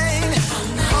night.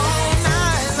 All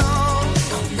night long.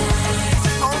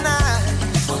 All night.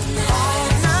 All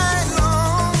night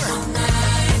long.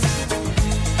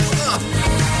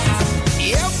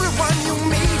 Everyone you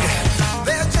meet,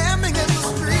 they're jamming in the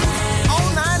street all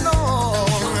night long.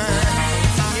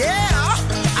 Yeah,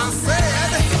 I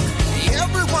said,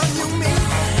 everyone you meet,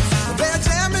 they're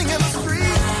jamming in the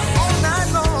street all night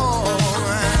long.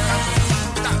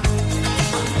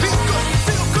 Feel good,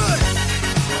 feel good.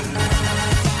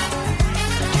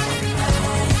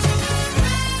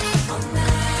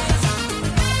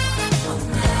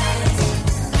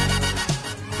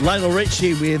 Lionel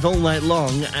Richie with All Night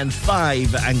Long and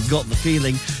 5 and Got the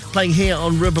Feeling. Playing here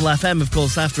on Ribble FM, of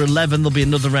course, after 11 there'll be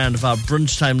another round of our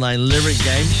Brunch Timeline lyric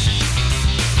game.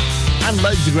 And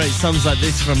loads of great songs like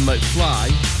this from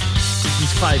McFly.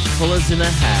 There's 5 colours in her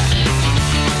hair.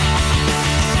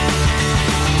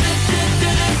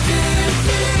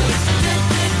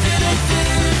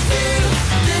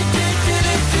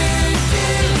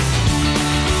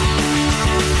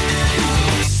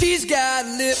 She's got a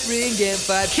lip ring and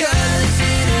 5 colors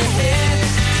in her hair.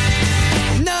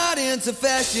 Not into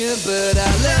fashion, but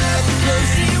I love the clothes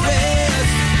she wears.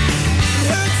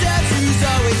 Her tattoos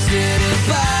always hidden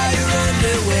by her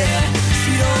underwear.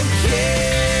 She don't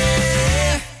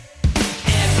care.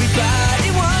 Everybody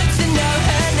wants to know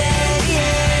her name.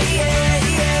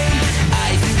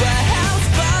 I do a house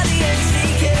party and she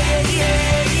came.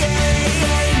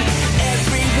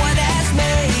 Everyone asks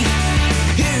me,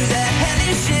 who the hell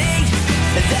is she?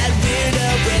 That weirdo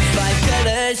with 5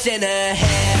 colors in her hair.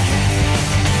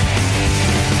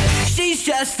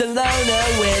 loner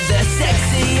with a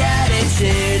sexy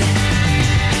attitude.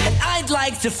 And I'd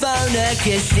like to phone her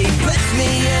cause she puts me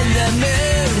in the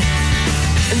mood.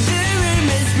 And the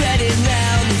rumor's spreading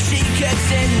round that she cooks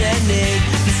in the nude.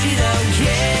 But she don't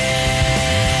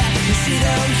care, she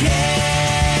don't care.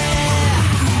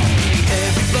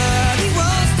 Everybody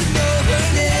wants to know her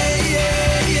name.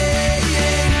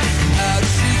 How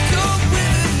does she cope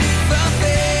with a new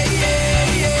buffet?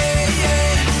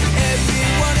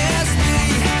 Everyone asks me,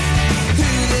 who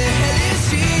the hell is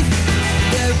she?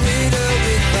 That widow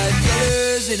with 5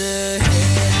 colors in her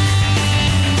hair.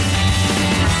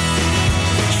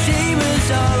 She was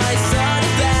all I thought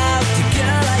about, the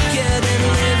girl I couldn't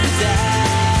live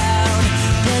without.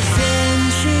 But then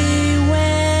she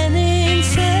went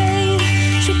insane,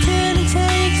 she couldn't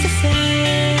take the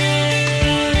fame.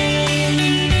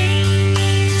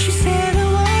 She said I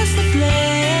was to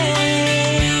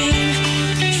blame.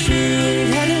 She'd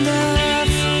had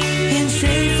enough and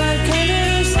say 5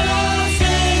 colors off,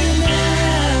 and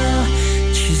now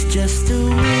she's just a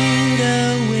widow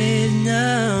with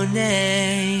no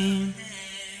name.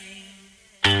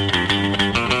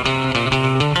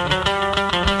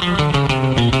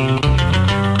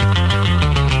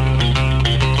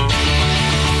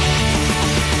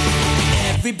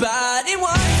 Everybody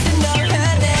wants to know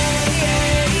her name.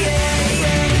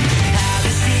 How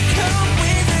does she cope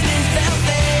with her newfound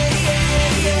fame?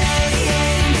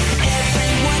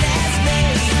 Everyone asks me,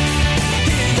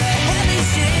 who the hell is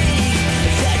she?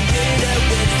 That widow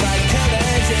with 5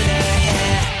 colors in her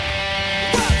hair.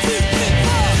 1, 2, 3,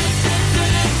 4.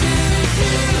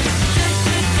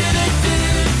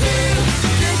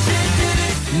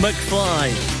 McFly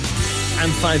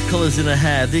and 5 colours in her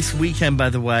hair. This weekend, by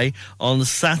the way, on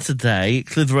Saturday,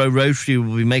 Clitheroe Rotary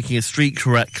will be making a street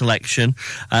collection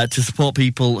to support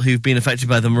people who've been affected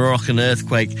by the Moroccan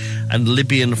earthquake and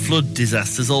Libyan flood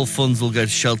disasters. All funds will go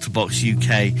to Shelterbox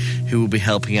UK, who will be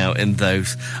helping out in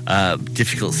those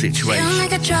difficult situations. Feeling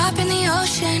like a drop in the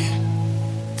ocean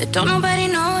that don't nobody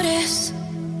notice.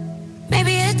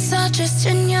 Maybe it's all just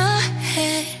in your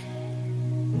head.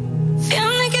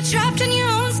 Feeling like you're trapped in your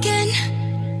own skin,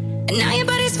 and now your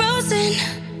body's frozen.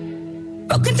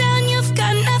 Broken down, you've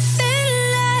got nothing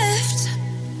left.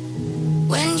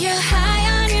 When you're high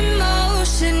on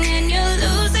emotion and you're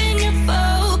losing your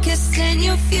focus and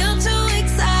you feel too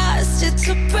exhausted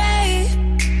to pray.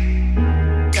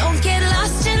 Don't get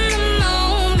lost in the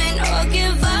moment or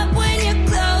give up when you're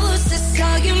closest.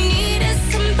 All you need is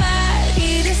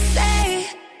somebody to say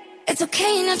it's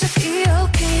okay not to be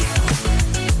okay.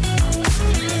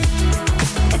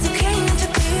 It's okay not to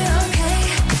be okay.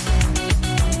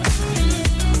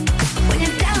 When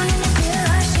you're down and you feel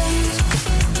ashamed,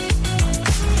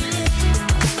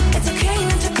 it's okay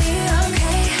not to be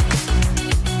okay.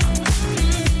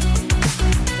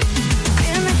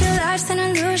 Feeling like your life's an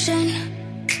illusion,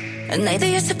 and lately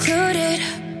you're secluded,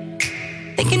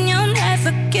 thinking you'll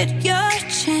never get your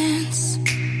chance.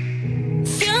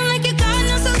 Feeling like you got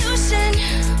no solution,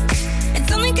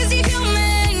 it's only 'cause you're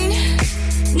human.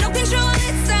 No control,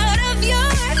 it's out of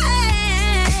your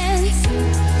hands.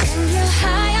 And you're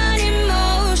high on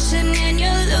emotion and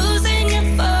you're losing your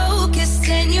focus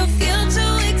and you feel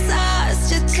too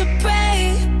exhausted to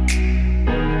pray.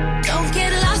 Don't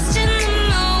get lost in the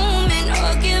moment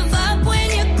or give up when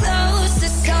you're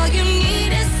closest. All you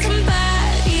need is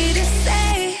somebody to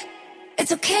say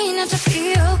it's okay not to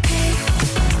be okay.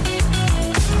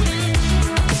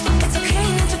 It's okay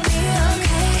not to be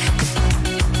okay.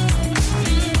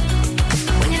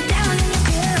 When you're down and you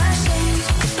feel ashamed,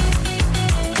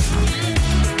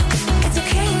 it's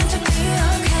okay not to be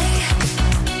okay.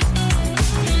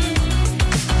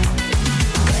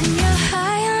 When you're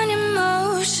high on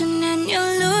emotion and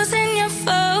you're losing your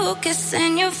focus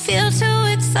and you feel too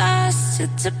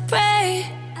exhausted to pray.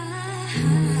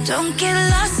 Don't get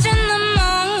lost in the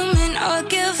moment or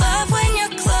give up when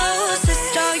you're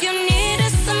closest. All you need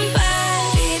is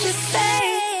somebody to say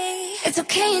it's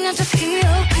okay not to be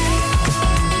okay.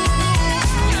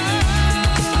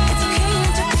 It's okay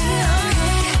not to be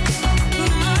okay.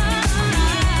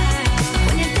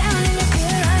 When you're down and you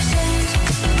feel ashamed,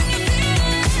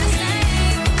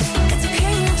 it's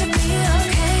okay not to be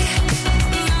okay.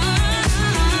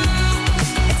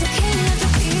 It's okay not to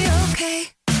be okay.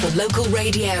 For local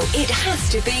radio, it has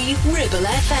to be Ribble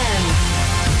FM.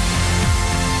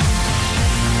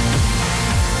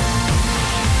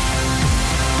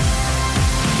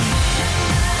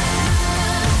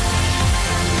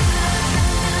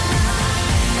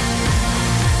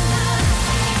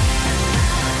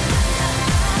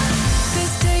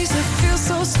 These days I feel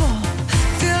so small,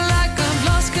 feel like I've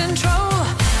lost control.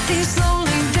 These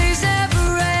lonely days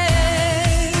never end.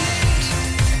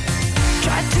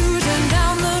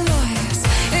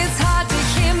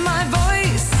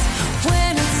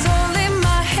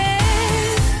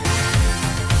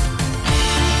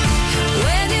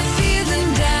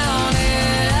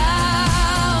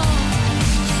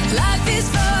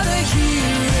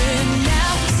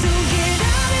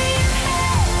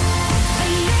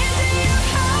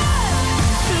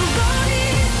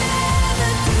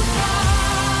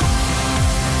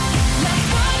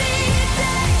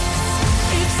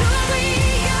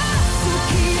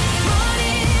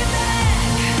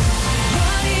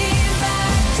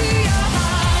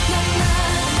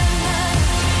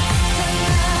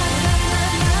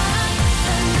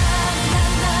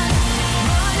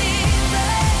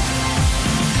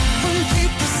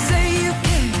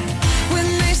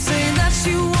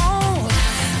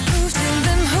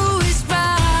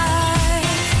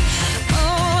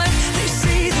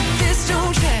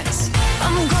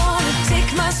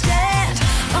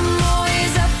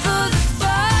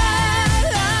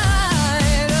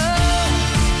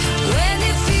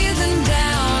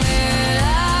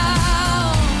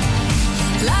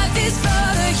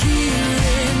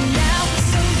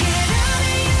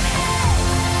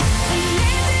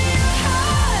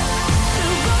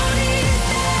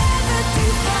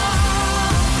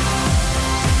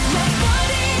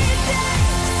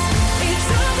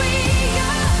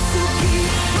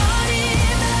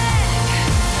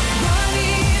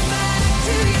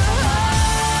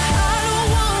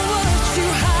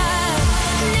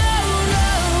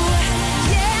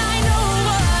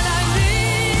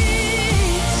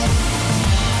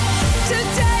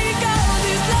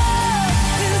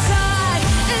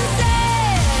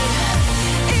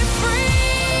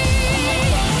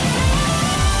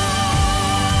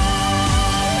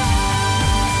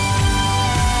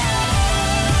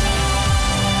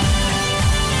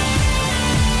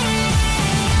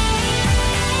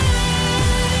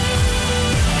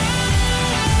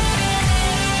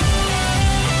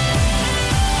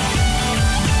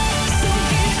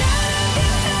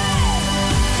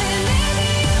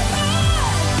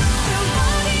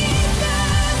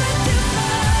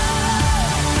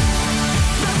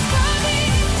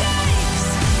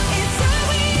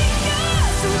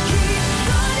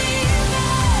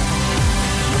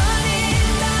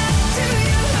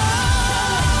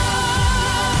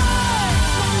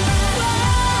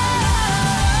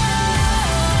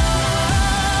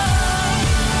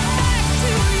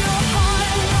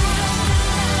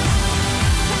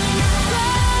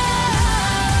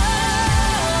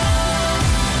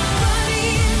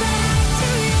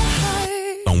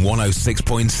 on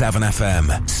 106.7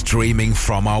 FM, streaming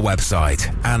from our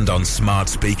website and on smart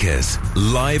speakers.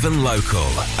 Live and local,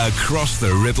 across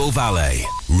the Ribble Valley.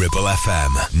 Ribble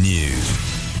FM News.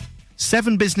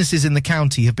 7 businesses in the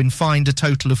county have been fined a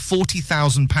total of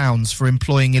 £40,000 for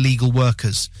employing illegal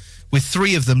workers, with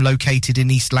 3 of them located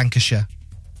in East Lancashire.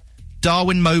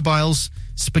 Darwin Mobiles,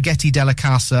 Spaghetti Della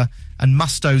Casa and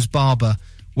Musto's Barber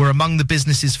were among the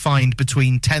businesses fined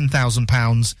between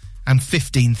 £10,000 and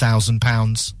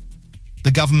 £15,000.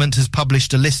 The government has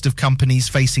published a list of companies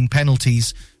facing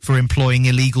penalties for employing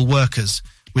illegal workers,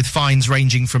 with fines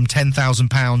ranging from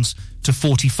 £10,000 to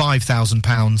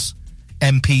 £45,000.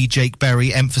 MP Jake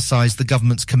Berry emphasised the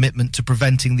government's commitment to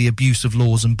preventing the abuse of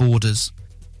laws and borders.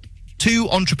 2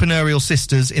 entrepreneurial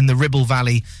sisters in the Ribble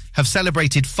Valley have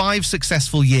celebrated 5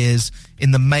 successful years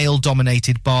in the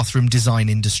male-dominated bathroom design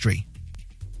industry.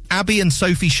 Abby and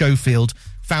Sophie Schofield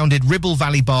founded Ribble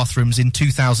Valley Bathrooms in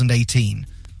 2018,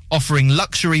 offering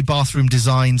luxury bathroom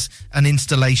designs and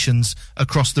installations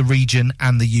across the region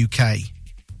and the UK.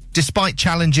 Despite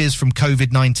challenges from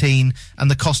COVID-19 and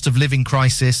the cost of living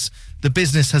crisis, the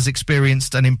business has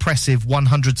experienced an impressive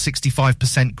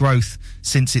 165% growth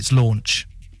since its launch.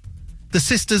 The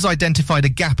sisters identified a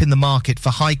gap in the market for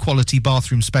high-quality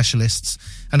bathroom specialists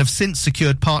and have since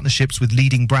secured partnerships with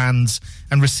leading brands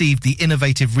and received the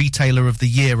Innovative Retailer of the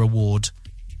Year award.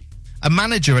 A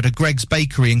manager at a Greg's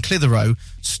Bakery in Clitheroe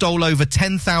stole over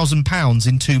 £10,000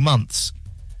 in 2 months.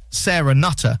 Sarah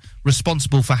Nutter,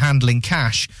 responsible for handling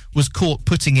cash, was caught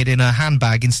putting it in her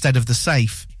handbag instead of the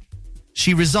safe.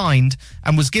 She resigned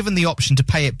and was given the option to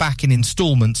pay it back in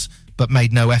instalments, but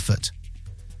made no effort.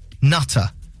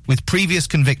 Nutter, with previous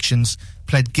convictions,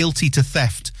 pled guilty to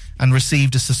theft and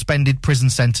received a suspended prison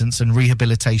sentence and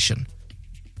rehabilitation.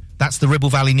 That's the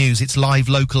Ribble Valley News. It's live,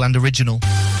 local and original.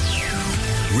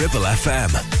 Ribble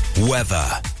FM. Weather.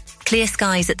 Clear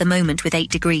skies at the moment with 8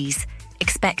 degrees.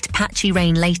 Expect patchy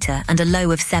rain later and a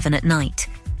low of 7 at night.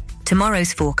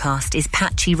 Tomorrow's forecast is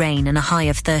patchy rain and a high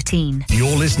of 13.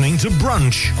 You're listening to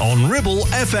Brunch on Ribble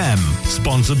FM,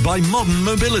 sponsored by Modern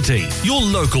Mobility, your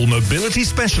local mobility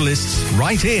specialists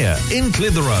right here in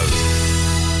Clitheroe.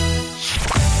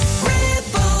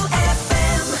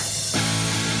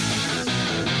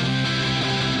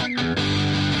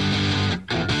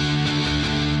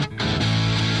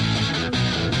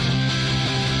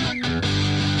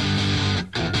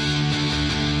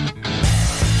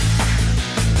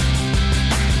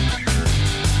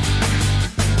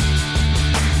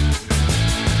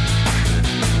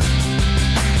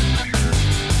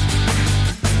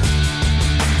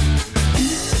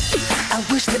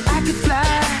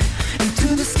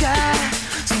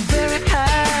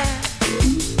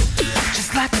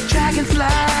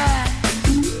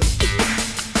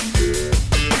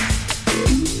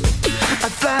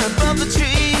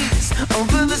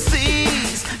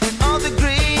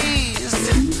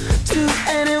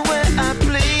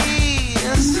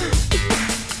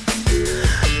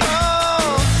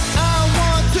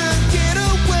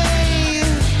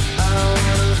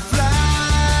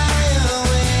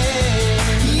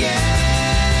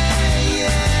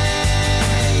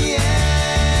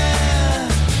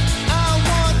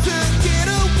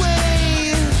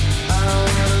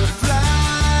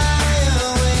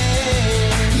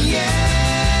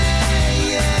 Yeah.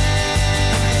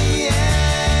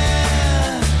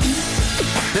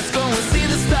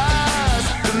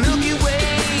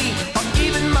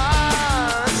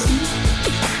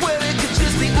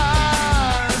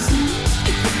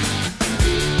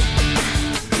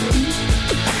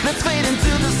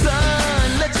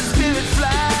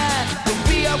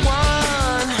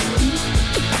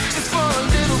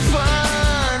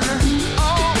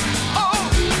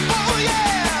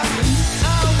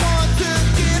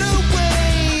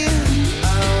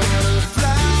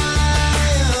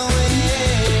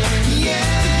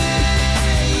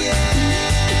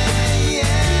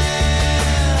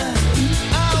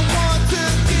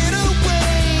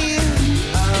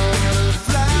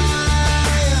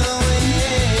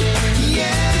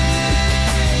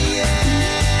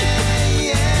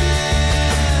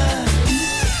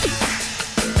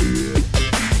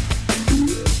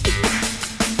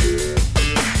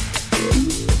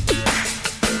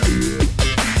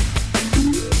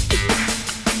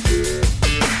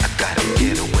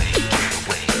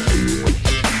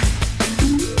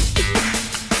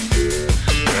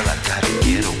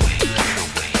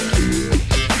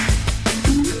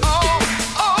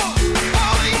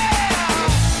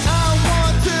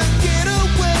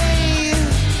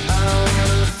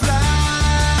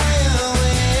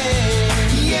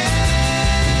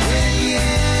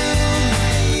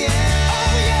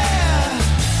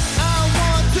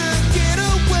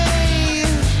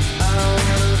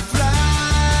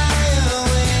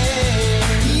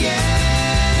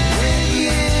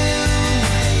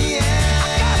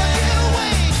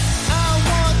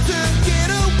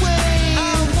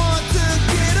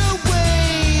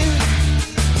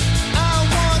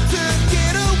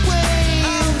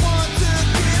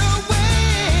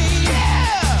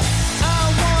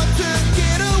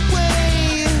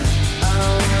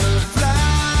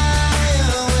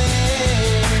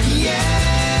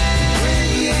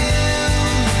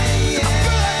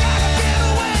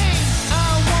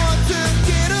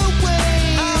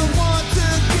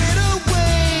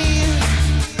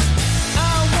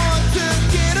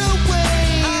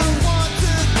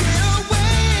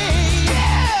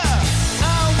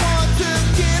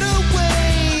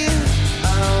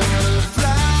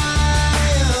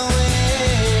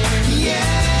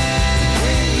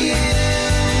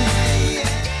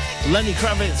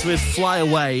 Kravitz with Fly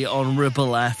Away on Ribble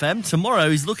FM. Tomorrow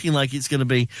is looking like it's going to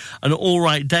be an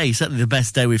all-right day, certainly the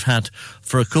best day we've had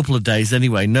for a couple of days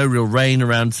anyway. No real rain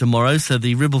around tomorrow, so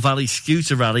the Ribble Valley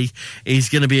Scooter Rally is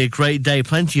going to be a great day.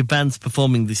 Plenty of bands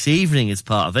performing this evening as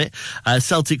part of it.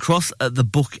 Celtic Cross at the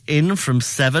Book Inn from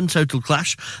 7, Total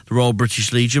Clash, the Royal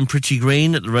British Legion, Pretty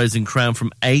Green at the Rose and Crown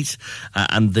from 8,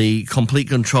 and the Complete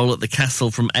Control at the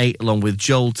Castle from 8, along with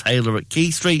Joel Taylor at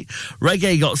Key Street.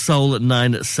 Reggae Got Soul at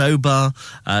 9 at Sobar,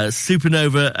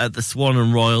 Supernova at the Swan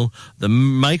and Royal, the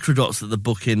Microdots at the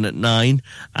Book Inn at 9,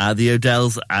 the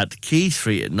Odells at Key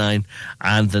Street at 9,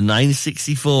 and the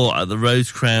 964 at the Rose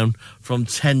Crown from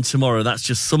 10 tomorrow. That's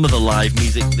just some of the live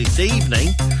music this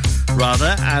evening,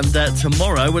 rather. And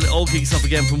tomorrow, when it all kicks off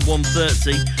again from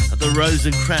 1:30 at the Rose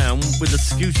and Crown with a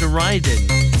scooter riding.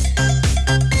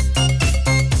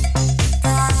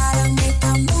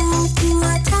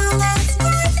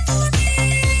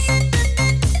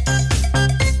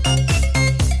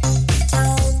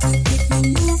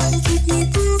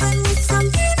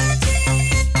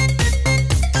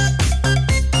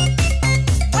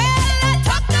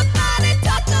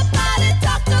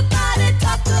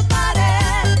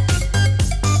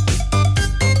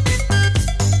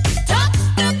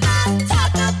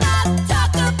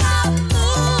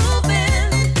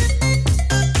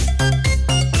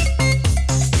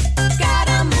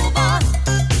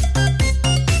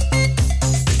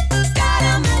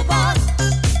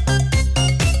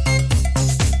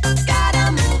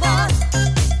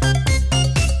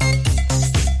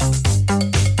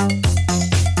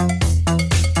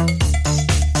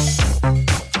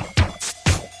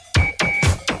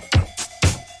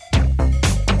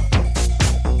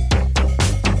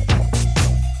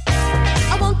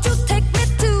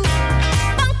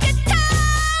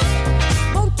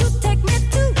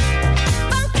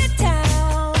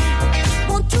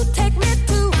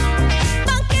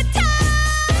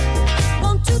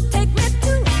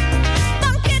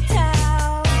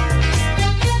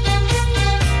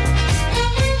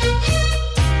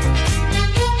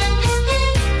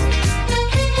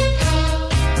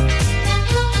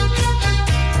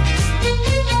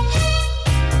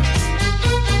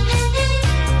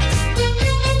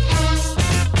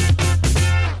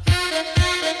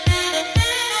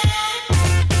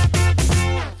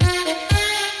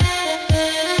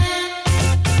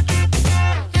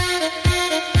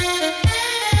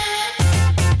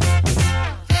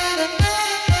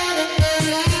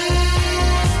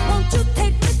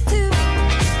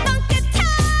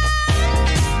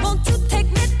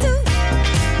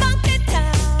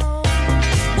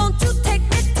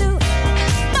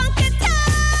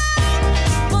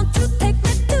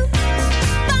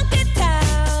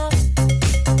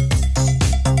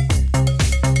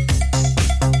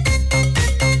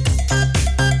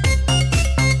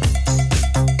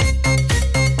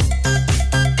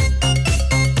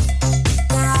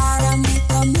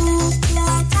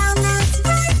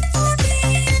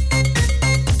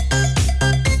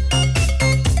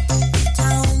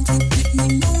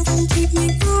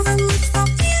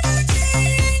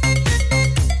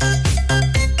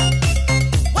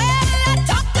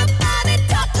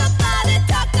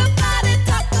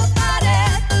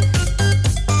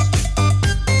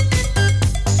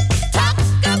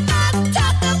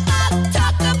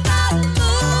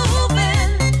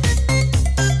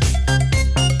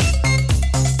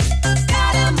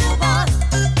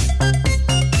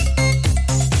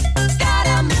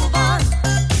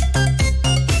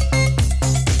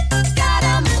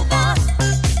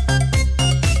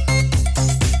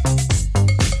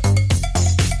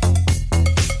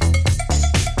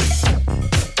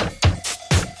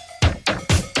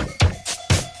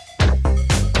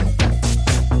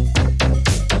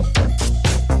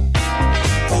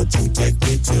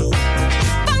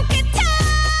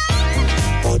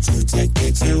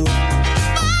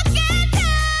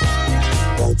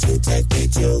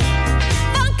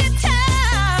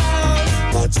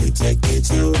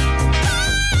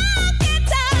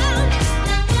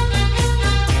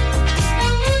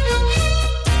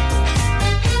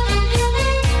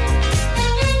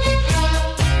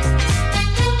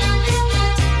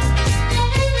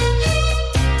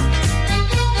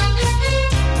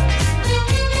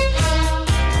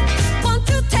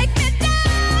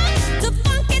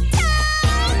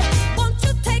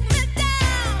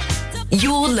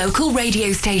 Local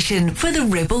radio station for the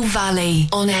Ribble Valley.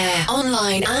 On air,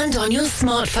 online and on your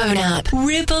smartphone app.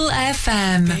 Ribble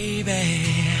FM.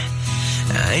 Baby,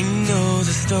 I know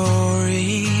the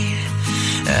story.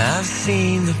 I've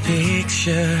seen the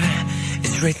picture.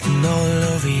 It's written all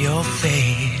over your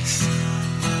face.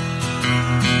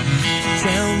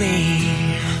 Tell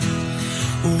me,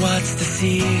 What's the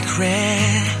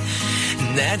secret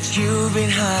that you've been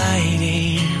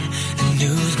hiding? And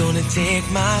who's gonna take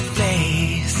my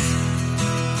place?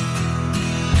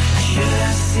 I should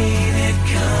have seen it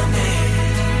coming.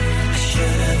 I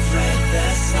should have read the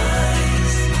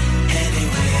signs.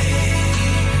 Anyway,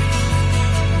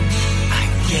 I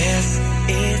guess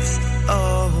it's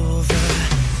over.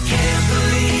 Can't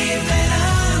believe that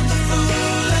I'm the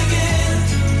fool again.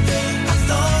 I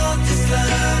thought this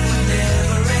love would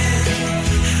never end.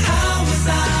 How was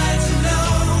I to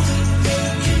know?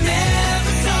 You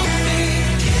never told me.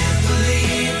 Can't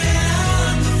believe that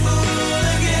I'm the fool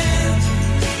again.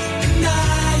 And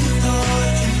I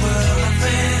thought you were my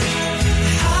friend.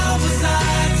 How was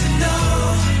I to know?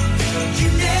 You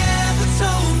never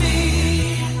told me.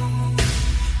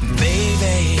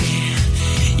 Baby,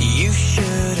 you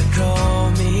should have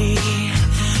called me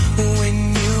when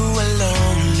you were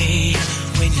lonely,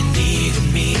 when you needed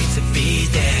me to be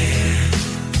there.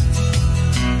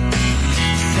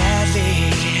 Sadly,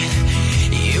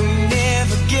 you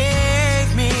never gave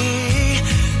me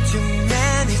too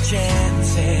many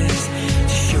chances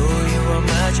to show you how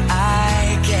much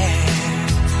I care.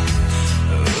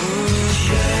 Ooh,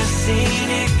 should have seen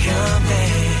it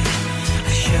coming.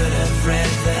 I should have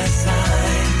read the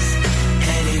signs.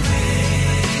 Anyway,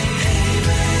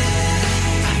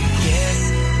 I guess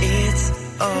it's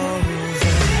over.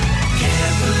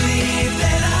 Can't believe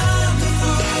that I'm the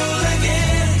fool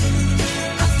again.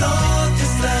 I thought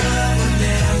this love would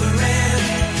never end.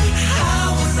 How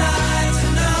was I to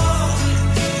know?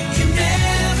 You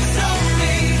never told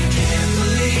me. Can't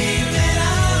believe that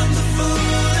I'm the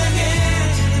fool again.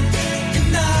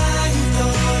 And I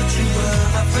thought you were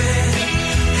my friend.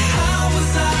 How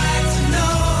was I to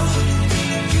know?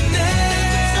 You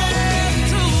never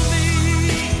told me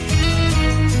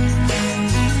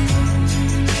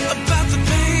about the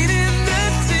pain and the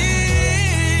tears.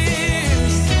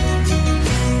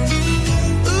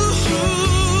 Ooh,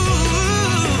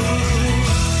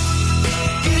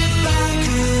 if I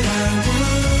could, I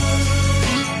would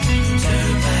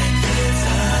turn back the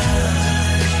time.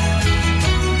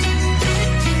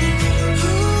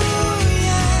 Ooh,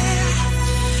 yeah.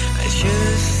 I should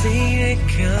have seen it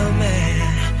coming.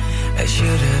 I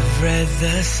should have read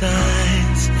the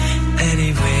signs.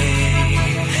 Anyway,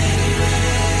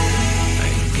 I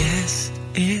guess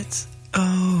it's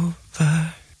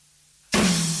over.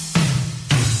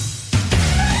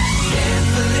 Can't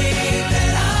believe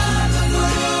that I'm the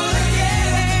fool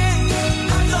again.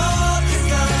 I thought this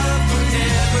love would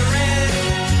never end.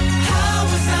 How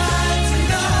was I to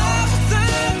know?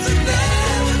 You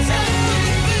never told me.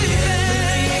 Can't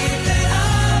believe that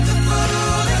I'm the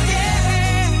fool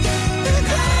again. And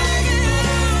I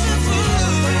am the fool.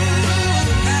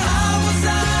 How was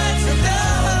I to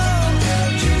know?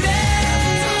 You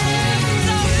never told me.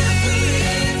 Can't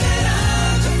believe that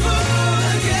I'm the fool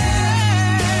again.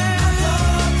 I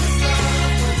thought this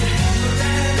love would never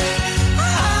end.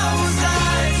 How was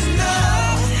I to know?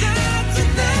 You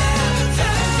never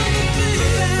told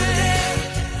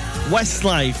me.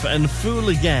 Westlife and Fool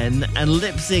Again and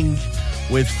Lip Sync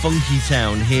with Funky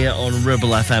Town here on Ribble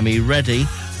FM. Are you ready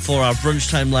for our Brunch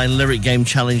Timeline Lyric Game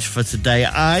Challenge for today?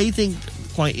 I think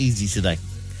quite easy today.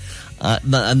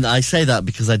 And I say that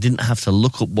because I didn't have to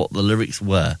look up what the lyrics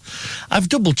were. I've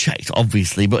double-checked,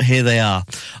 obviously, but here they are.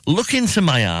 Look into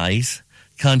my eyes,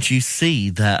 can't you see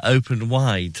they're open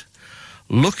wide?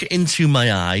 Look into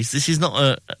my eyes. This is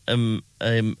not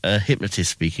a hypnotist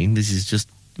speaking. This is just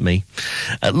me.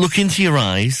 Look into your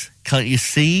eyes, can't you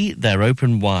see they're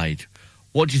open wide?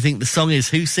 What do you think the song is?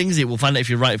 Who sings it? We'll find out if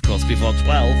you're right, of course, before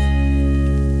 12.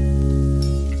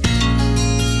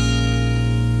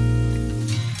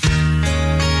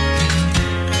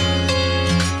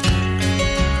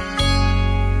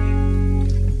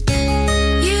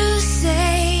 You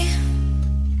say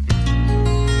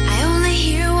I only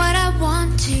hear what I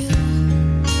want to.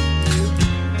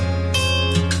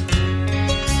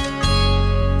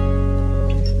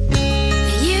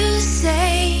 You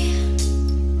say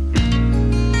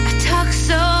I talk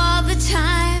so all the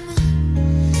time.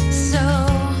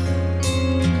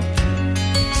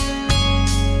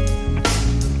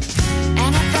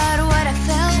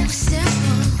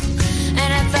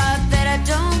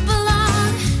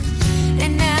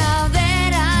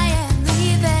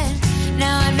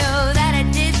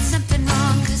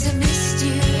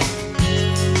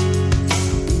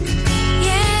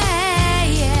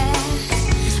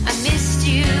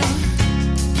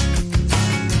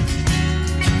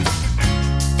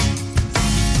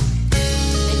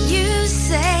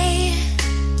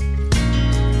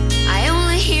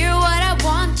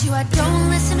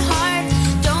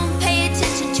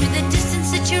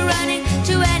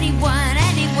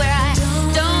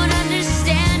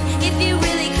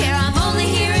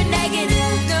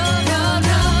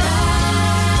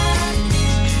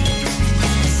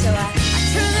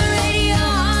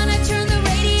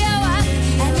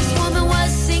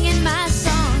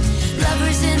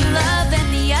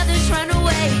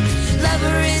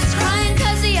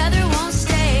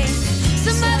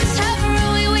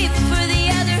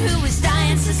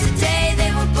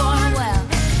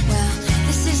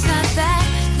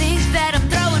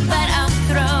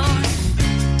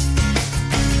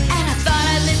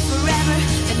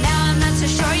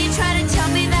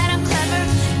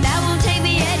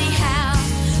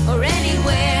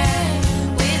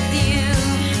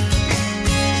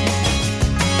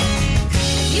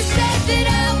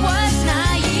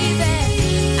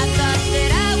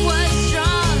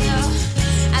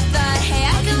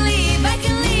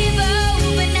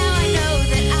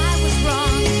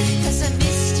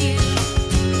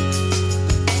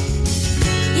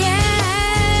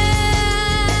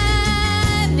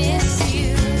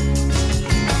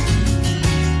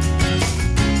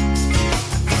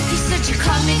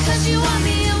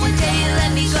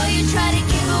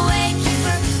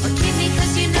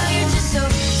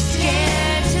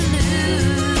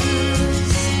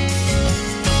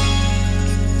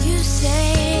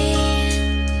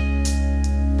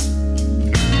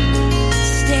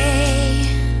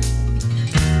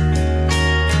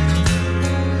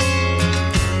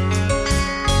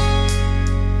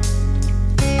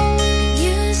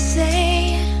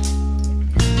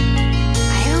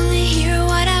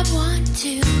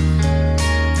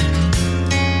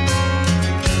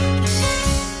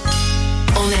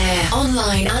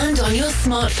 online and on your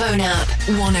smartphone app.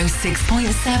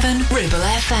 106.7 Ribble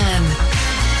FM.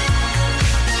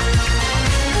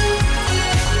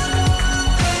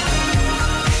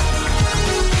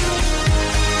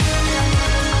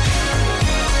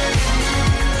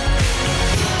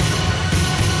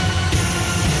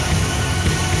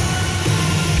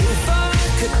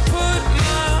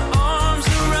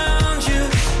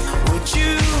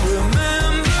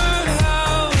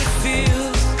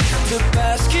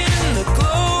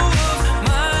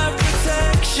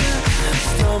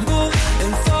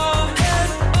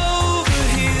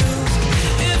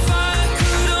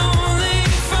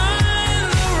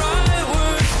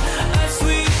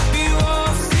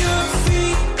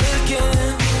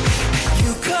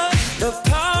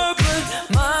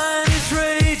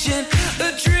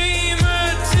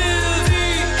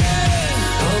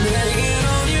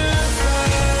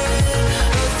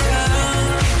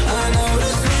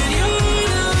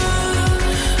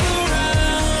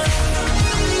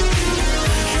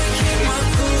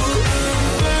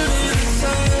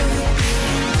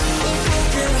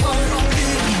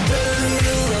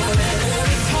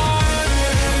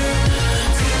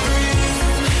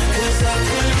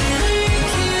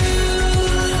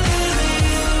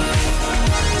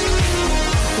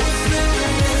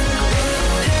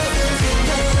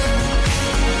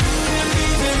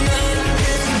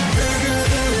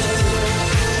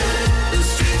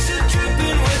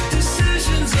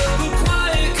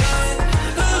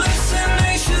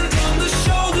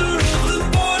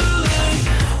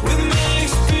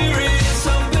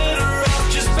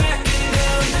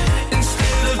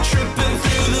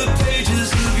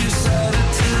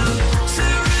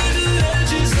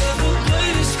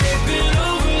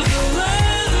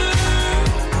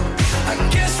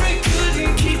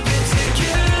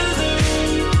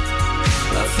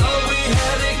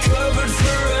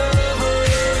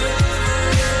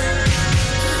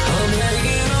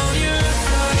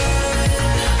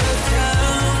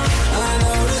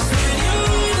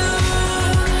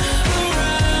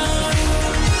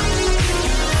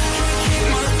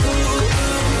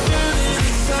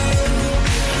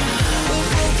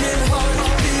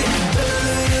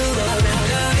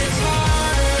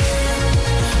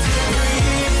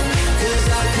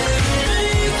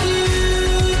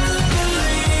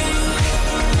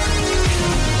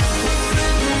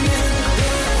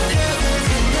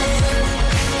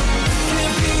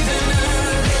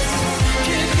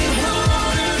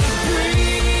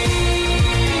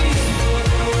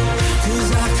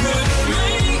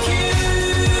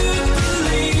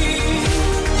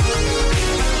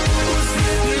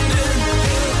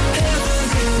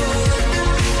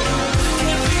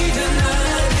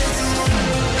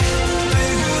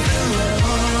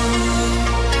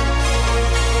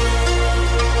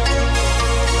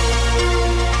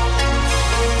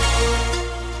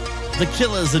 The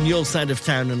Killers and Your Side of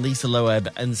Town and Lisa Loeb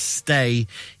and Stay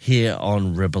here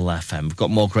on Ribble FM. We've got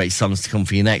more great songs to come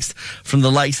for you next from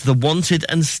the likes of The Wanted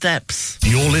and Steps.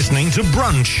 You're listening to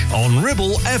Brunch on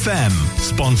Ribble FM,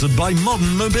 sponsored by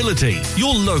Modern Mobility,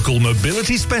 your local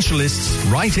mobility specialists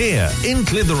right here in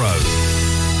Clitheroe.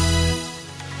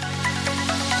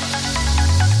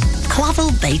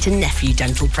 Clavel Bait and Nephew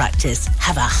Dental Practice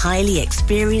have a highly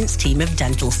experienced team of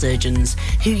dental surgeons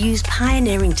who use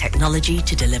pioneering technology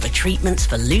to deliver treatments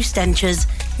for loose dentures,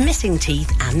 missing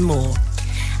teeth and more.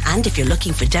 And if you're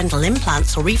looking for dental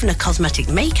implants or even a cosmetic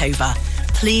makeover,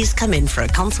 please come in for a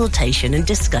consultation and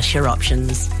discuss your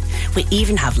options. We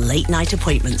even have late night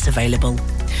appointments available.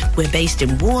 We're based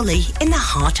in Worley in the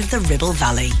heart of the Ribble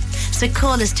Valley. So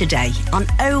call us today on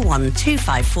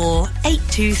 01254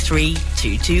 823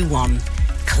 221.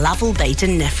 Clavel Bait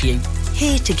and Nephew,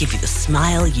 here to give you the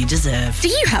smile you deserve. Do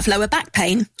you have lower back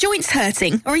pain, joints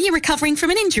hurting, or are you recovering from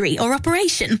an injury or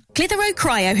operation? Clitheroe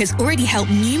Cryo has already helped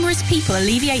numerous people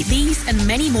alleviate these and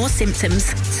many more symptoms.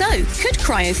 So, could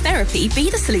cryotherapy be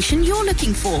the solution you're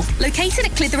looking for? Located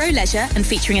at Clitheroe Leisure and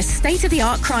featuring a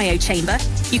state-of-the-art cryo chamber,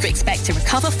 you can expect to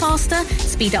recover faster,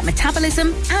 speed up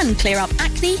metabolism, and clear up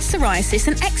acne, psoriasis,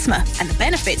 and eczema. And the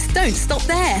benefits don't stop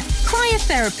there.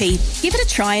 Cryotherapy. Give it a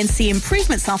try and see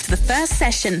improvements after the first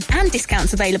session, and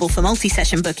discounts available for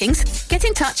multi-session bookings. Get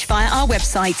in touch via our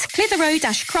website,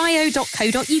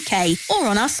 clitheroe-cryo.co.uk, or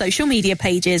on our social media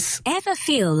pages. Ever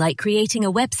feel like creating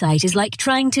a website is like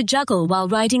trying to juggle while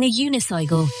riding a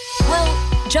unicycle?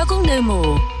 Well, juggle no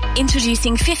more.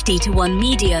 Introducing 50-1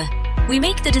 Media. We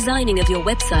make the designing of your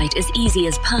website as easy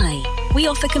as pie. We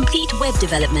offer complete web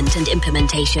development and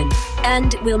implementation.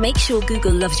 And we'll make sure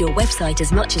Google loves your website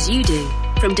as much as you do.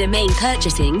 From domain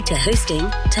purchasing to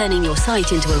hosting, turning your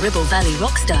site into a Ribble Valley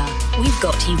rockstar, we've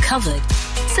got you covered.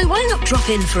 So why not drop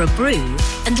in for a brew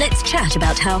and let's chat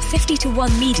about how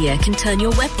 50-to-1 Media can turn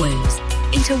your web woes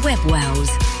into web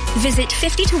wows. Visit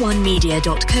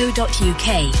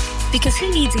 50to1media.co.uk, because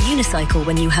who needs a unicycle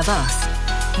when you have us?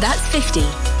 That's 50,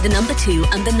 the number 2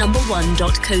 and the number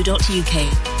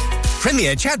 1.co.uk.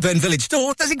 Premier Chatburn Village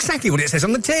Store does exactly what it says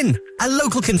on the tin. A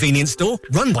local convenience store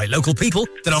run by local people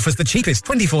that offers the cheapest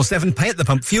 24/7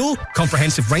 pay-at-the-pump fuel,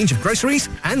 comprehensive range of groceries,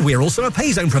 and we're also a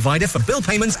pay zone provider for bill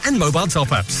payments and mobile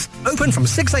top-ups. Open from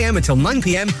 6 a.m. until 9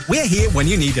 p.m. We're here when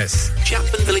you need us.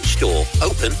 Chatburn Village Store,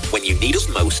 open when you need us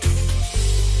most.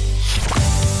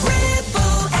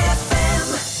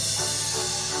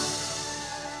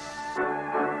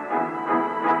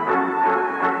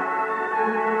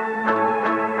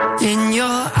 In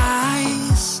your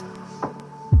eyes,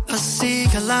 I see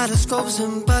kaleidoscopes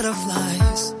and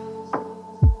butterflies.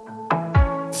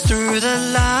 Through the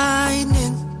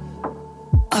lightning,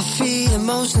 I feel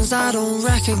emotions I don't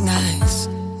recognize.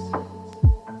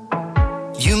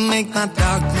 You make my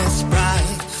darkness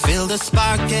bright, feel the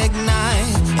spark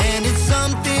ignite, and it's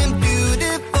something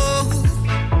beautiful.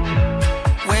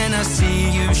 When I see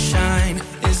you shine,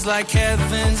 it's like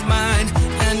heaven's mine,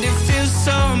 and it feels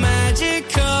so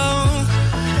magical.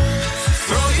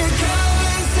 Throw your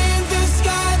colors in the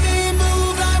sky, they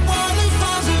move like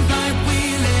waterfalls of light, we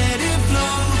let it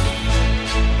flow.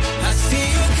 I see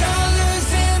your colors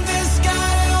in the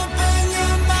sky, open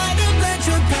your mind and let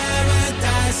your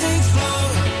paradise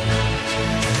explode.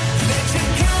 Let your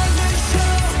colors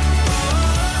show.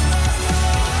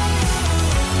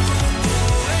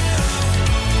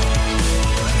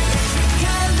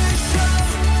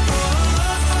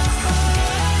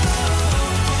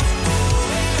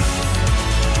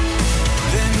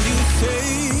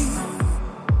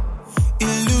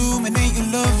 Illuminate your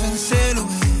love and sail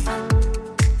away.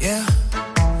 Yeah.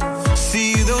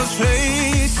 See those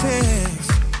faces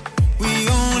we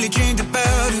only dreamed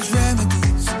about as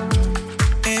remedies.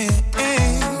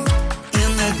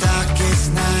 In the darkest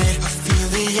night, I feel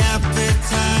the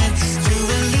appetite to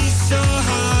release your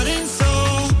heart and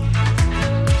soul.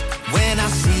 When I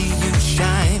see you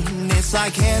shine, it's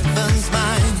like heaven's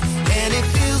mine, and it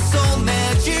feels so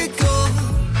magical.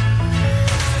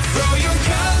 Throw your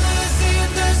colors in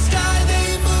the sky, they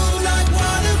move like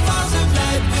waterfalls of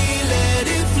light, we let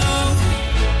it flow.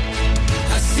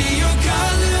 I see your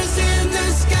colors in the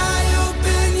sky,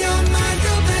 open your mind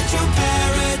up, let your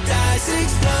paradise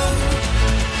explode.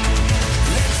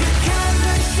 Let your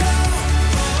colors show.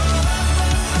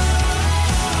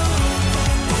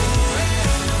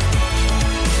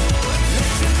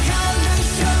 Let your colors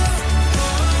show.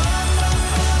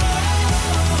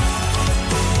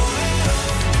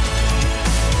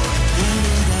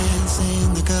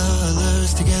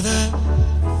 Colors together,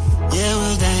 yeah,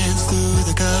 we'll dance through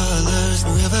the colors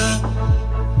forever,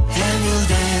 and we'll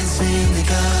dance in the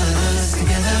colors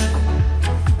together,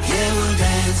 yeah, we'll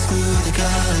dance through the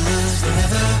colors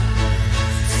forever.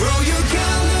 Throw your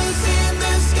colors in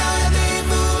the sky, they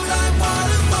move like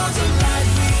waterfalls of light,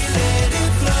 we let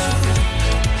it flow.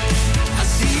 I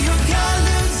see your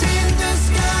colors in the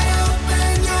sky,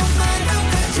 open your mind up,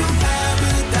 let your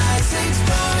paradise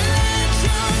explode.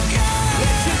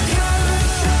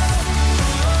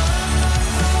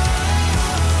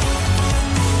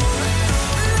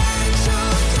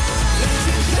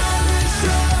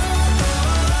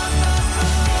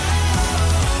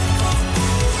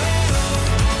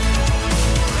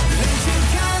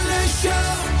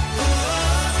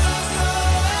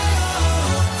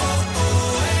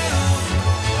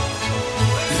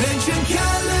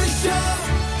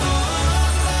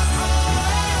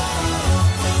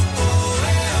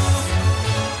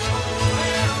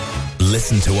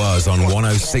 Listen to us on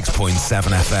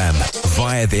 106.7 FM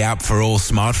via the app for all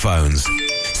smartphones,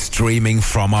 streaming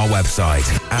from our website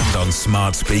and on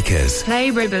smart speakers.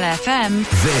 Play Ribble FM.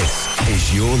 This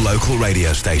is your local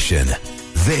radio station.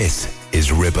 This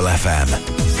is Ribble FM.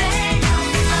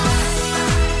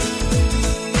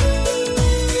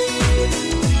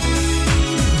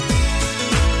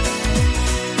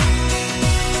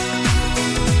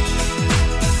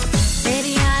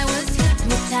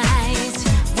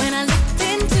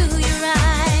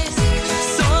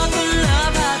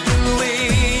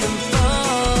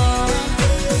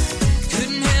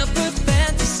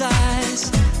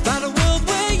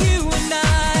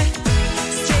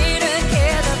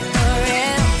 Together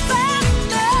forever.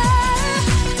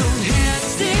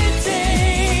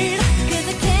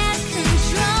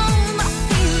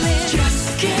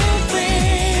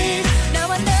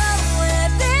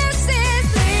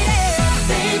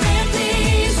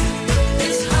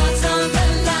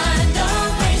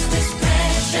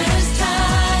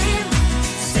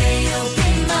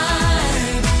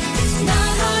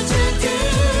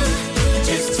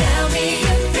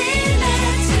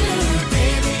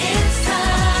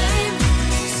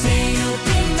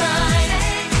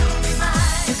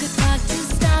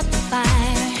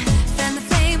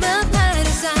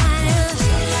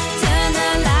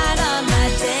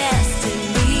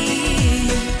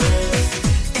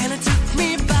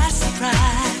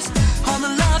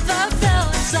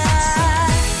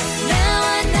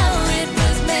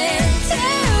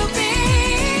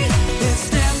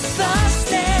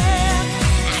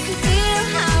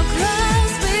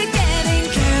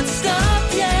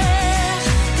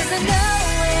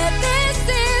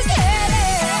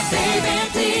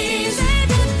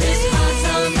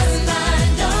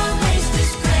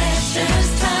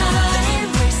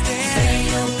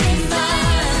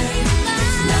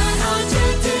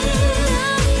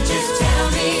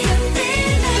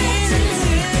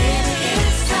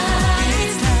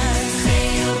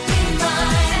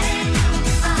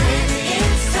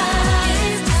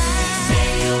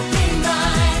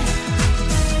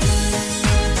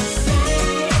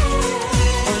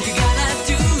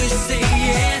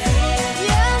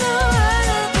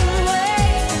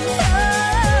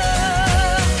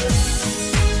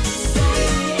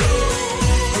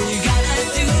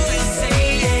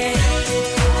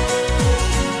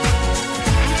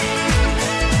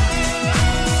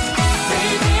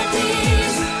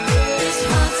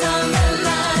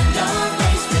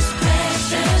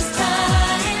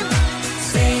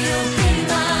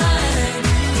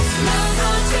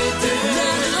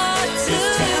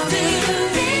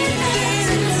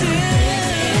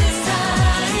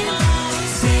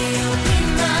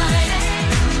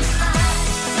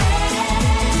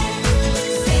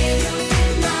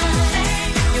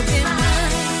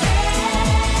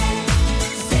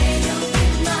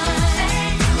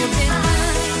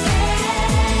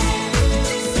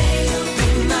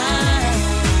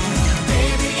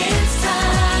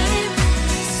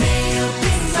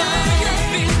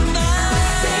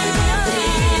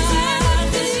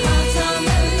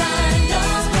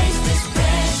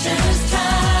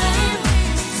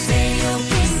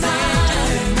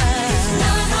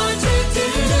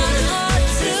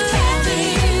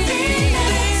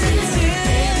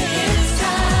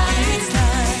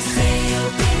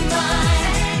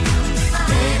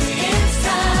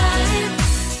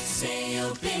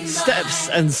 Footsteps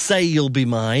and Say You'll Be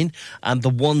Mine, and The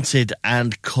Wanted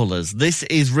and Colours. This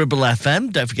is Ribble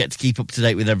FM. Don't forget to keep up to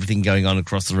date with everything going on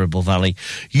across the Ribble Valley.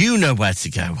 You know where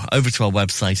to go. Over to our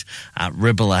website at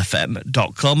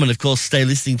ribblefm.com. And of course, stay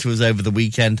listening to us over the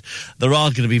weekend. There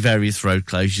are going to be various road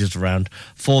closures around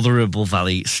for the Ribble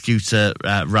Valley scooter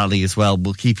rally as well.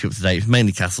 We'll keep you up to date. It's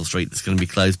mainly Castle Street that's going to be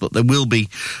closed, but there will be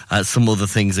some other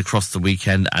things across the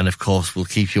weekend. And of course, we'll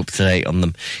keep you up to date on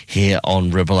them here on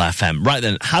Ribble FM. Right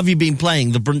then, have you been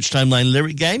playing the Brunch Timeline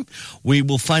lyric game? We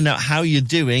will find out how you're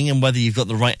doing and whether you've got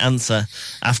the right answer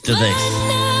after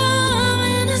this.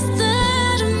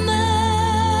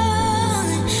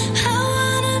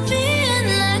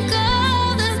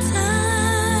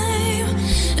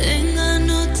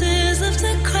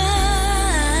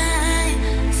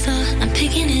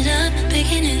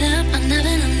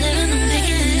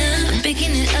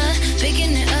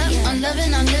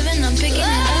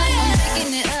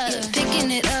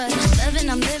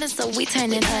 So we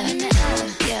turn it up,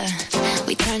 yeah,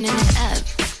 we turning it up.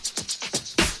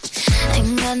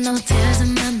 Ain't got no tears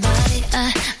in my body,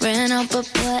 I ran out, but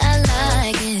boy, I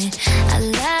like it, I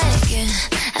like it,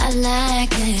 I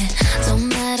like it. Don't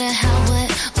matter how,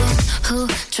 what, when, who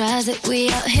tries it, we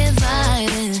out here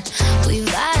vibing, we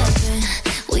vibing,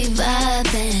 we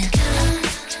vibing.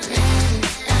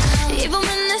 Even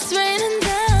when it's raining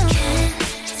down,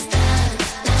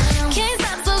 can't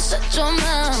stop, so shut your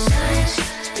mouth.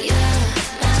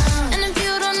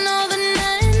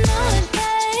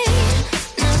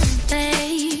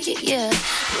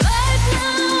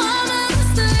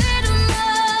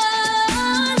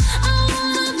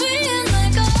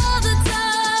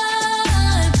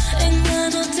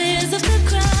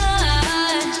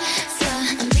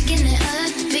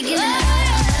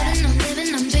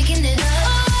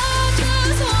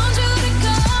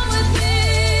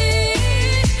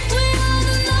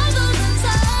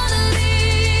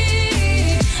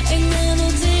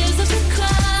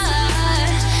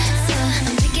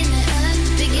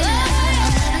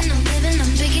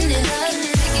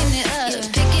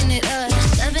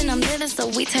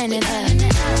 We turn it up,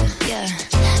 yeah,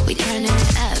 we turn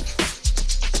it up.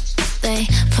 They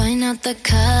point out the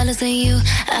colors of you,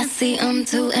 I see them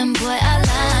too, and boy, I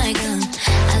like them,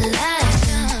 I like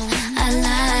them, I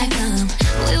like them.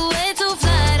 We way too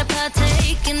fly to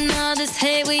partake in all this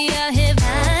hate, we out here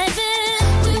vibing,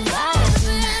 we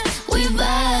vibing, we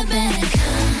vibing.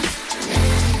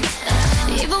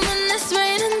 Even when it's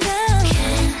raining down,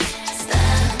 can't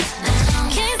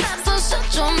stop, so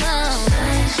shut your mouth.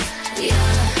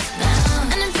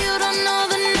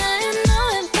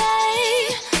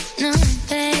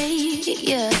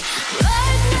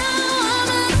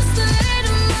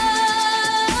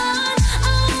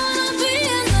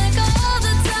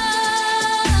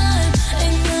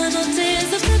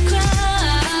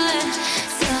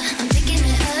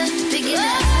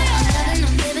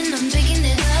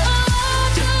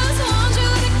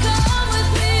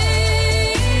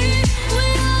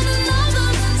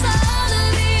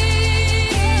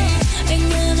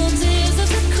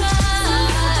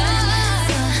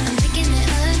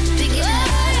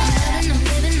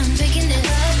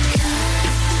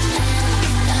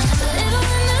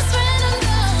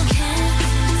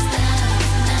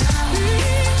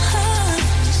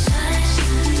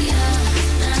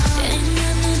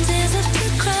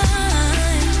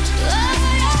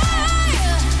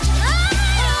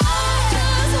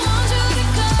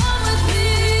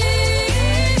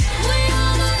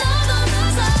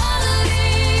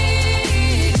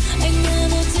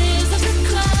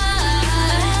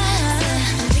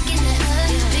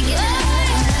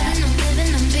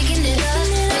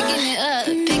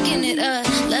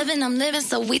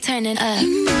 So we turn it up,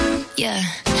 yeah,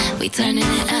 we turning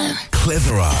it up.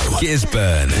 Clitheroe,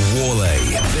 Gisburn,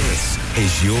 Worley. This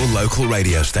is your local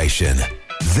radio station.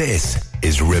 This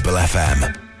is Ribble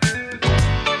FM.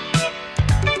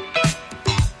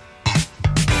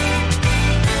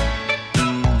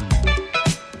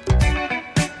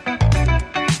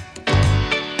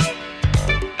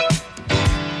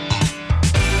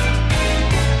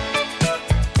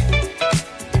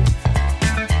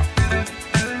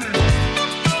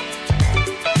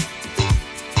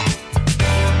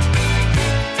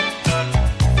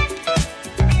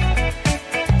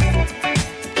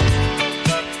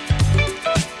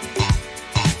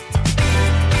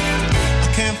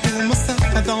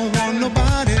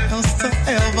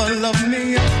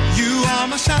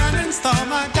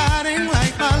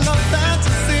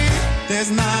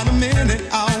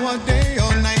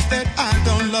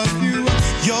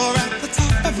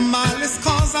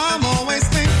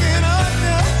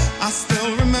 I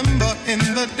still remember in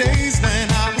the days when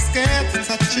I was scared to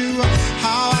touch you.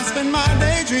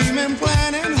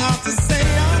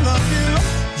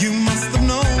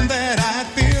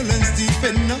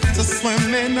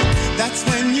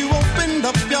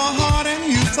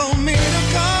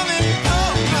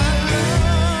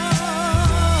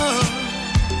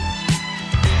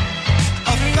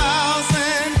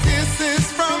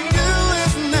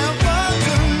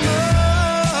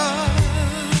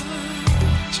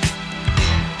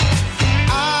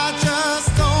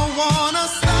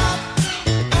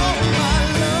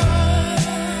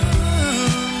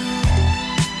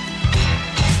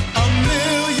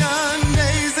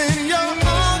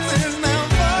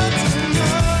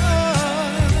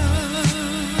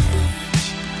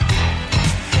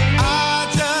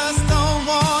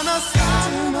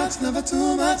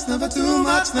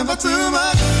 much, never too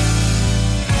much.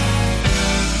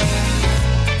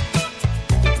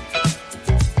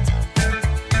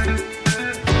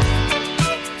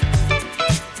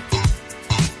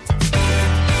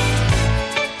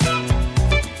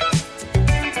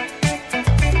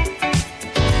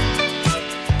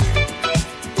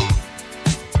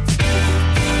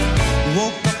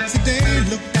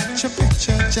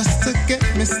 Just to get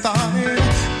me started,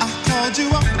 I called you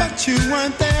up, but you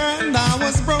weren't there, and I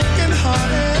was broken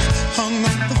hearted. Hung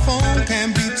up the phone,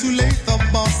 can't be too late. The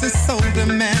boss is so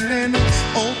demanding.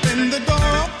 Open the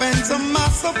door up, and to my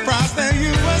surprise, there you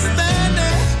were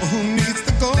standing. Who needs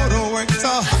to go to work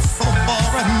to hustle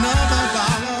for another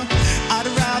dollar? I'd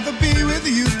rather be with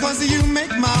you, 'cause you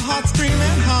make my heart scream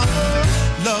and holler.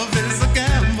 Love is a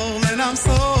gamble, and I'm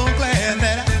so glad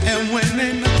that I am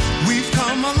winning. We've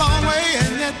come a long way,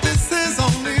 and yet this is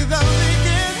only the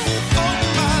beginning of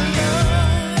my love.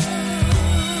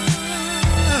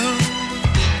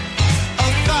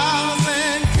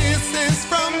 1,000 kisses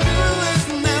from you is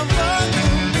never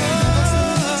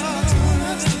too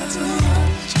much.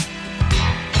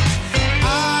 I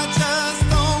just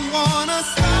don't wanna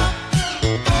stop.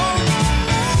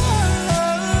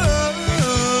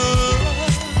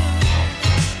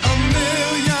 A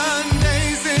million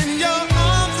days in your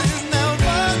arms is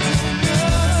never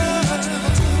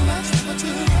too much.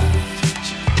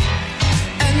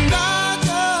 And I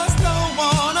just don't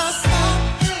wanna stop.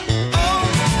 A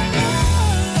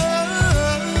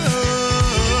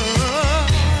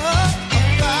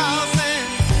 1,000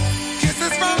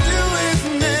 kisses from you is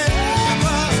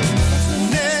never.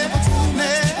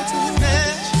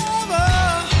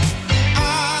 I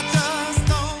just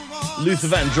don't want. Luther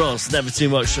Vandross, Never Too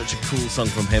Much, such a cool song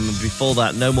from him. And before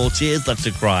that, No More Tears Left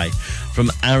to Cry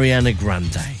from Ariana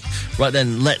Grande. Right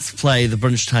then, let's play the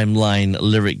Brunchtime Line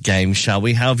lyric game, shall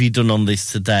we? How have you done on this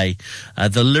today?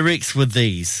 The lyrics were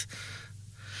these.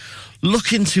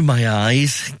 Look into my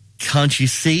eyes, can't you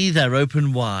see they're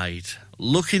open wide?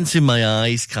 Look into my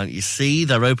eyes, can't you see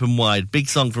they're open wide? Big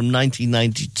song from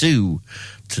 1992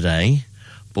 today.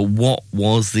 But what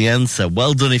was the answer?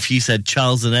 Well done if you said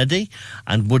Charles and Eddie.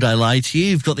 And Would I Lie to You?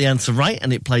 You've got the answer right,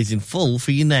 and it plays in full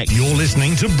for you next. You're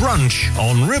listening to Brunch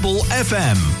on Ribble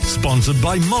FM, sponsored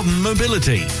by Modern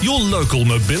Mobility, your local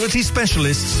mobility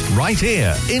specialists right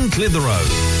here in Clitheroe.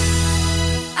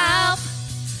 Help,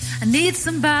 I need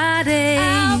somebody,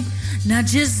 help. Not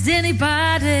just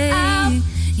anybody, help.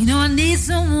 You know I need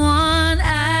someone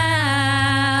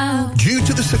out. Due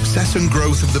to the success and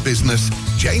growth of the business,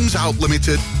 James Out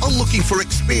Limited are looking for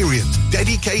experienced,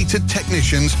 dedicated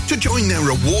technicians to join their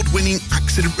award-winning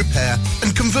accident repair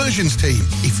and conversions team.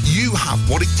 If you have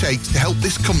what it takes to help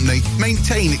this company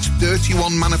maintain its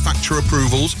 31 manufacturer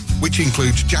approvals, which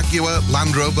includes Jaguar,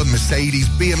 Land Rover, Mercedes,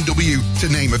 BMW, to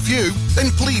name a few,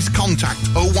 then please contact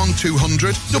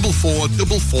 01200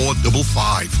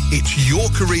 444455. It's your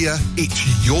career, it's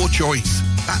your choice.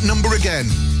 That number again,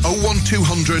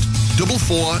 01200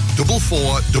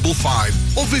 444455,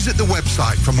 or visit the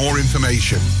website for more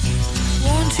information.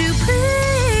 Won't you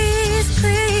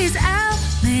please help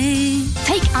me?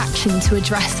 Take action to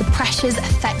address the pressures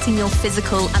affecting your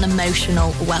physical and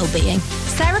emotional well-being.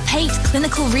 Sarah Pate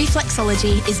Clinical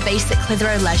Reflexology is based at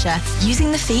Clitheroe Leisure.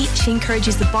 Using the feet, she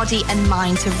encourages the body and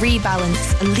mind to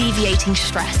rebalance, alleviating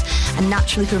stress and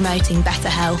naturally promoting better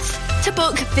health. To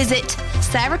book, visit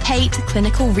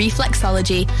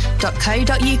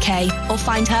sarahpateclinicalreflexology.co.uk or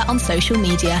find her on social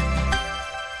media.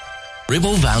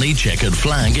 Ribble Valley Checkered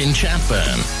Flag in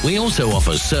Chatburn. We also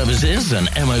offer services and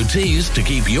MOTs to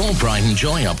keep your pride and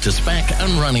joy up to spec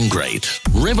and running great.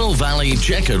 Ribble Valley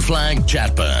Checkered Flag,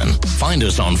 Chatburn. Find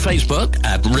us on Facebook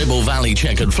at Ribble Valley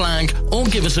Checkered Flag or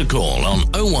give us a call on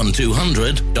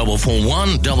 01200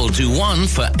 441 221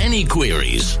 for any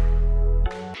queries.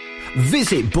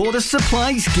 Visit Border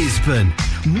Supplies Gisborne.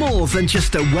 More than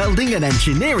just a welding and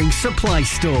engineering supply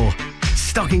store.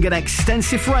 Stocking an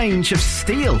extensive range of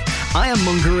steel,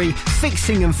 ironmongery,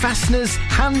 fixing and fasteners,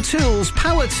 hand tools,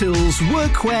 power tools,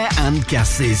 workwear and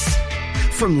gases.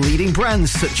 From leading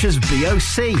brands such as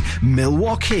BOC,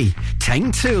 Milwaukee,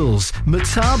 Tang Tools,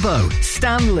 Metabo,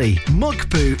 Stanley,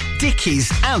 Muckboot, Dickies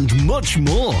and much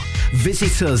more.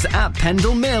 Visit us at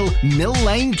Pendle Mill, Mill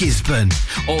Lane, Gisborne,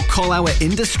 or call our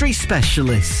industry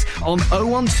specialists on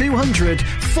 01200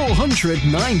 400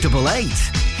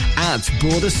 988. At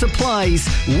Border Supplies,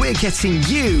 we're getting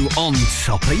you on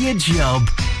top of your job.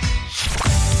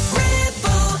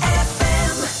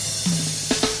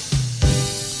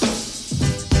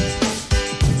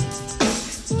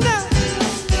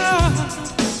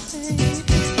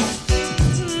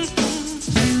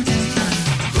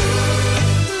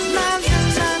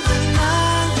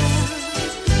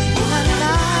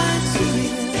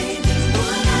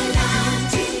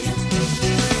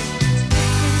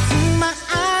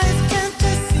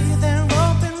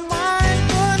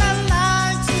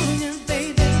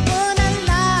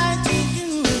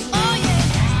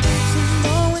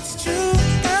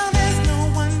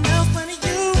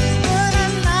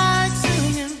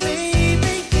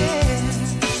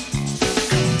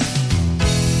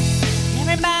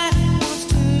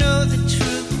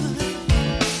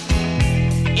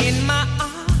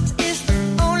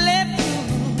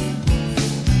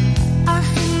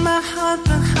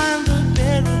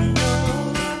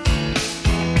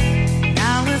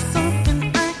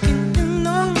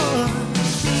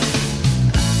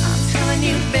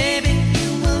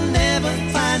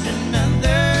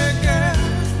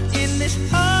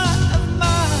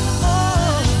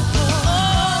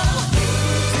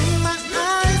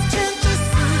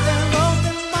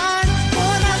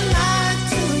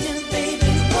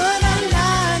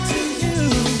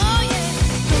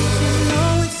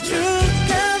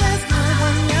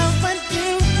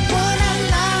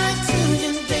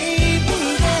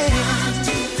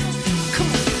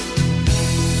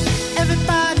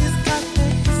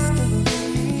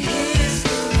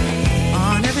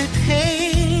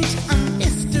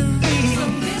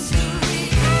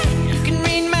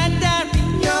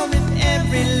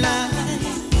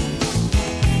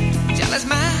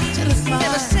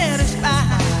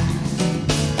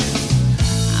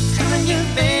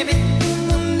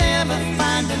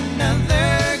 another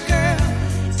girl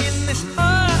in this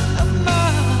heart of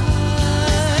mine.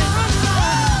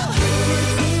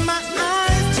 My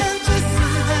eyes tend to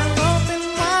see them open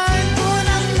wide. Would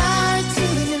I lie to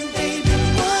you, baby?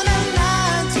 Would I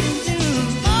lie to you?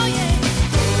 Oh yeah.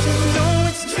 To know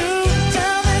it's true,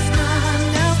 tell there's no one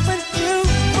else but you.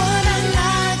 Would I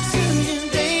lie to you,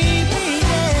 baby?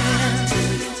 Yeah.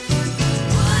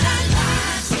 Would I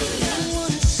lie to you? I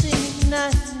wanna sing it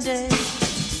night and day.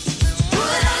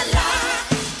 Would I lie?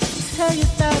 Tell you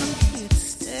that I'm here to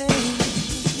stay.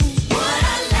 Would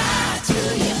I lie to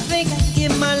you? Think I'd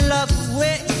give my love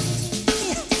away?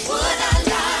 Would I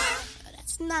lie?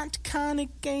 That's not the kind of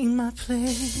game I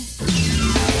play.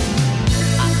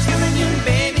 I'm telling you,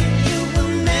 baby, you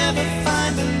will never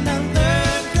find another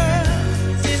girl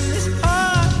in this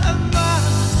heart of mine.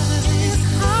 This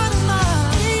heart of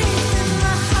mine, in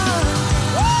my heart.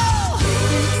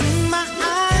 My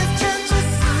eyes tend to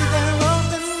see they're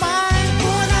open wide.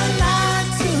 Would I lie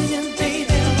to you,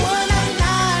 baby? Would I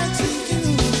lie to you?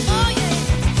 Oh yeah.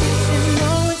 You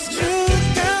know it's true,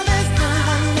 girl. There's no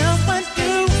one else but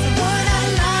you. Would I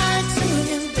lie to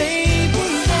you, baby?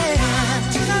 Yeah.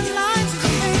 Would I lie to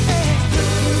you, baby?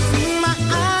 My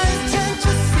eyes tend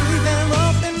to see they're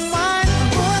open wide.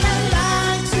 Would I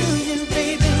lie to you,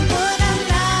 baby? Would I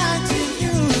lie to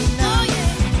you? Oh yeah.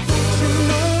 You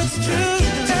know it's true,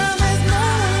 girl. There's no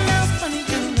one else but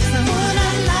you. Would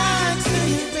I lie to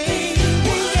you, baby?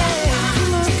 Yeah.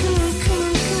 Come on,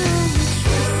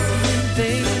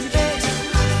 baby.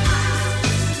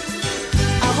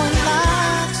 I won't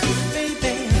lie to you,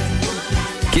 baby.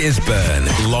 Gisborne,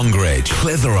 Longridge,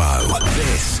 Clitheroe.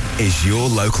 This is your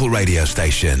local radio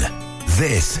station.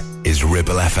 This is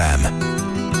Ribble FM.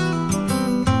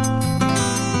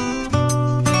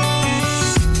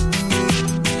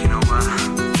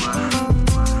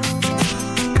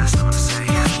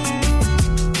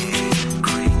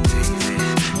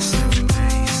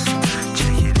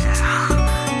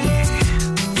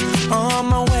 On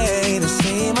my way to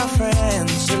see my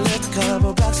friends, she lived a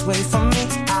couple blocks away from me.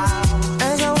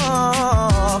 As I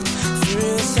walked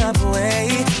through the subway,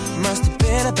 must have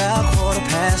been about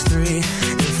 3:15.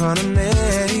 In front of me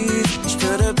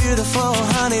stood a beautiful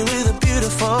honey with a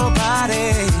beautiful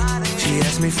body. She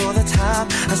asked me for the time.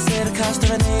 I said the cost of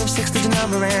her name, 6-digit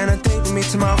number, and a date with me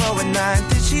tomorrow at 9.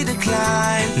 Did she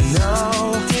decline? No.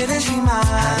 Didn't she mind?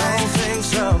 I don't think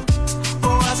so.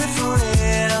 Or was it for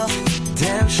real?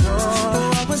 Damn sure.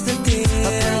 What was the deal?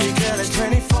 A pretty girl is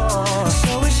 24.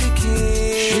 So is she cute?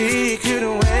 She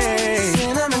couldn't wait.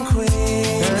 Cinnamon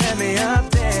queen, let me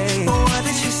update. What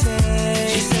did she say?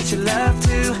 She said she loved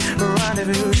to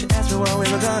rendezvous. She asked me what we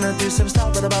were gonna do. Some stuff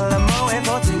with a bottle of Moet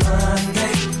for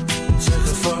Monday. Took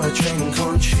her for a drink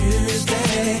on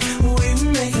Tuesday. We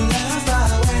were making love by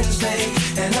Wednesday.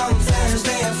 And on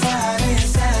Thursday and Friday and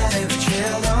Saturday we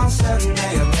chilled on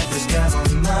Sunday. I met this guy on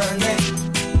Monday.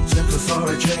 Took her for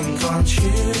a drink on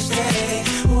Tuesday.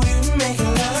 We were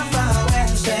making love by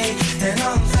Wednesday. And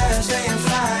on Thursday and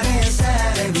Friday and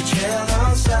Saturday we chilled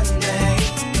on Sunday.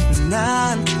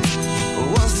 9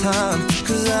 was time,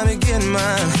 cause I be getting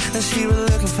mine. And she was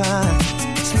looking fine.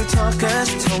 Smooth talker,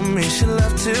 she told me she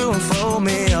loved to unfold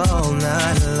me all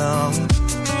night long.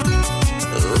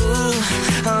 Ooh,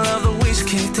 I love the way she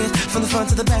kicked it. From the front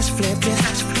to the back she flipped it.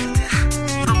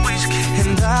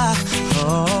 And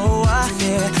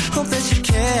yeah, hope that you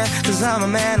care, cause I'm a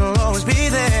man who'll always be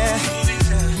there.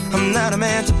 I'm not a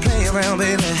man to play around,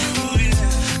 baby,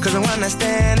 cause the one night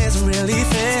stand isn't really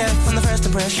fair. From the first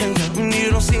impression, girl, you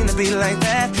don't seem to be like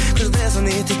that. Cause there's no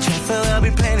need to check, for there'll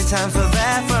be plenty time for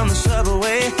that. From the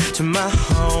subway to my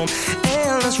home,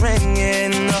 endless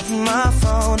ringing off my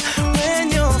phone.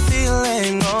 When you're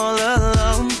feeling all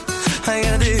alone, all you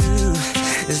gotta do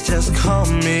is just call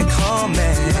me, call me.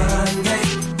 Monday,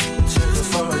 took her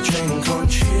for a drink on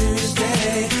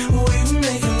Tuesday. We were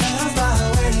making love by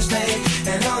Wednesday.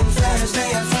 And on Thursday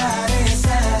and Friday and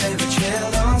Saturday we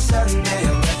chilled on Sunday.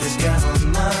 I met this guy on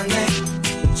Monday.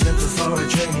 Took her for a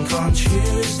drink on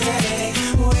Tuesday.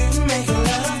 We were making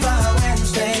love by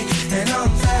Wednesday. And on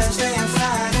Thursday and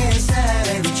Friday and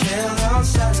Saturday we chilled on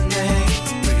Sunday.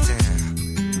 Break it down,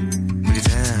 break it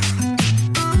down.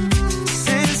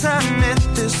 Since I met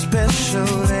this special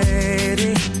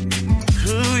lady,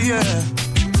 ooh yeah,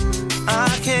 I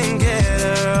can't get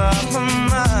her off my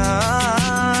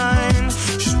mind.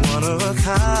 She's one of a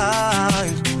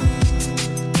kind,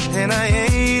 and I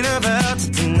ain't about to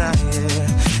deny it.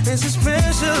 It's a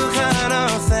special kind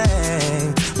of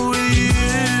thing with you.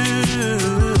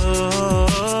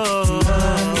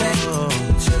 Monday,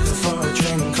 took her for a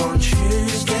drink on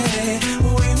Tuesday. We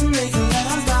were making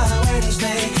love by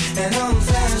Wednesday. And on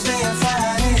Thursday and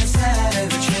Friday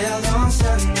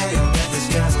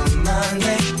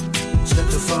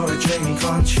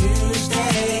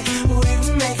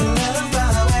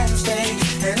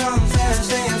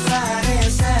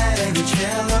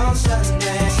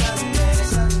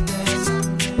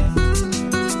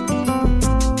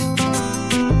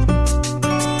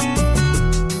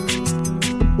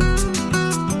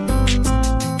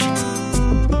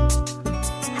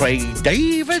Craig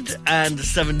David and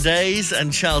 7 Days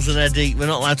and Charles and Eddie. We're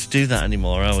not allowed to do that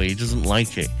anymore, are we? He doesn't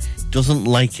like it. Doesn't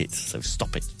like it, so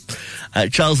stop it.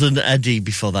 Charles and Eddie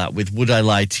before that with Would I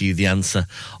Lie to You, the answer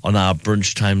on our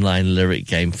Brunch Timeline lyric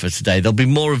game for today. There'll be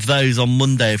more of those on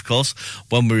Monday, of course,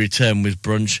 when we return with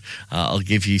Brunch. I'll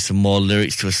give you some more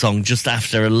lyrics to a song just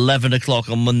after 11 o'clock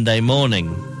on Monday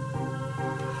morning.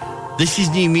 This is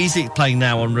new music playing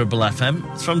now on Ribble FM.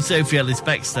 It's from Sophie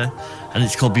Ellis-Bextor, and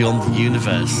it's called Beyond the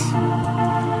Universe.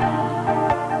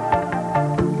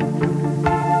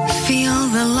 Feel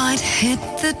the light hit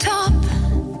the top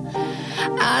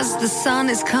as the sun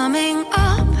is coming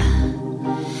up.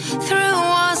 Through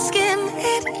our skin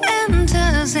it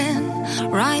enters in,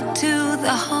 right to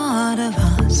the heart of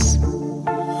us.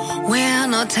 We're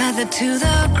not tethered to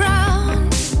the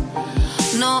ground,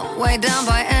 not weighed down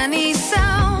by any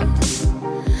sound.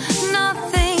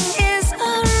 Nothing is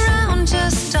around,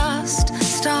 just dust,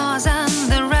 stars,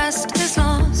 and the rest is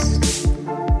lost.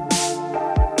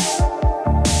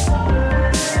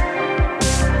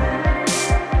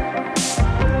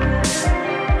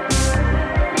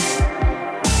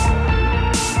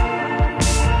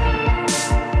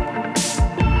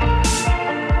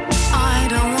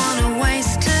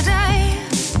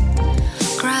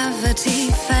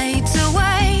 Fades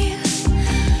away,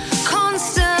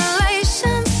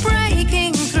 constellations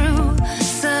breaking through,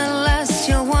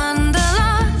 celestial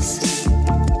wanderlust.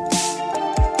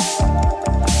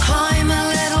 Climb a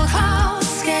little cloud,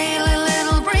 scale a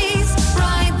little breeze,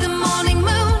 ride the morning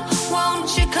moon.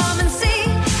 Won't you come and see?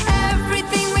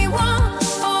 Everything we want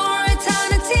for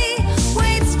eternity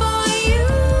waits for you.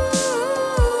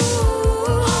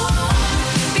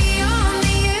 Beyond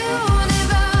the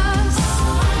universe.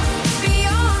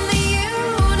 Beyond the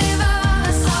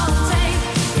universe, I'll take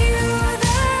you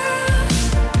there,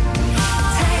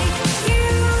 take you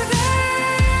there.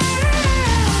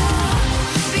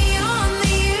 Beyond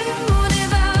the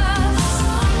universe,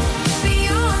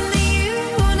 beyond the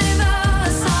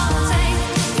universe, I'll take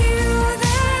you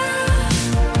there,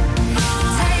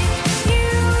 take you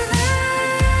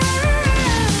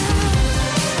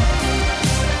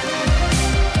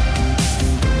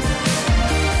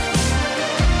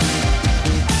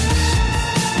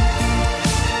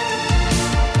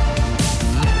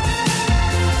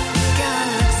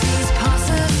Galaxies pass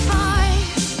us by,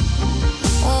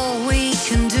 all we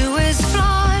can do is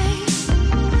fly,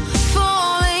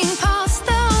 falling past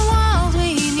the world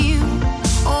we knew.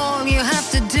 All you have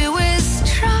to do is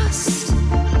trust, and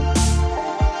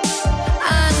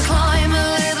climb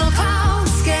a little cloud,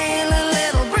 scale a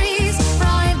little breeze,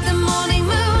 ride the morning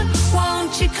moon.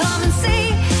 Won't you come and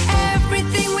see?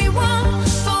 Everything we want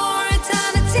for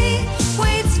eternity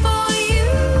waits for you.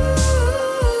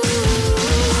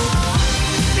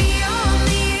 Beyond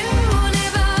the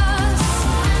universe,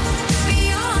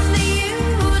 beyond the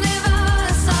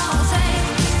universe, I'll take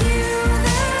you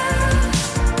there,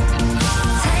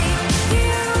 take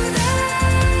you there.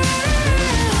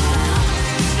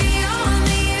 Beyond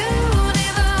the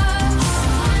universe,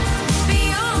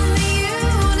 beyond the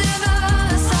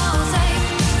universe, I'll take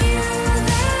you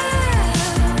there,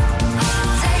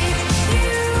 take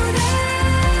you there.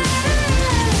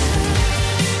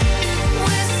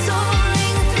 We're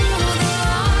soaring through the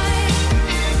light,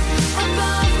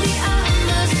 above the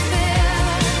atmosphere,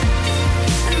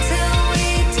 until we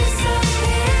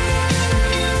disappear.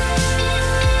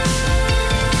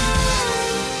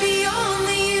 Beyond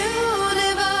the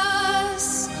universe,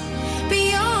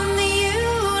 beyond the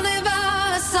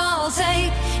universe, I'll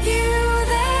take you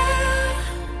there,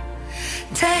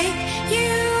 take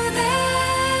you there.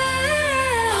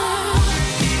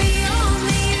 Beyond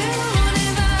the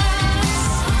universe,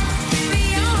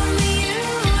 beyond the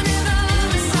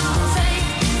universe, I'll take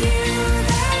you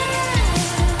there,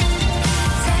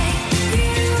 take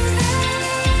you there.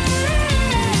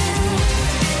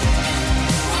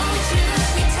 Won't you let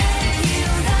me take you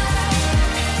there?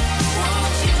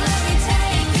 Won't you let me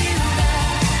take you there?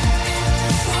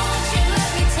 Won't you let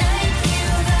me take you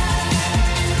there?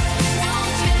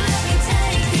 Won't you let me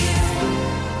take you?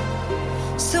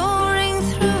 Soaring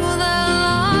through the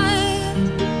light,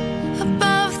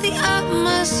 above the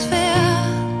atmosphere,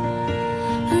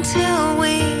 until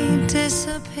we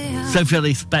disappear. Sophie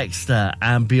Ellis-Bextor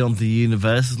and Beyond the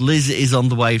Universe. Liz is on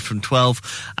the way from 12.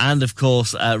 And, of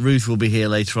course, Ruth will be here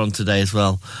later on today as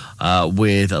well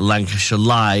with Lancashire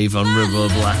Live on Ribble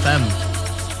FM.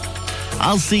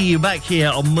 I'll see you back here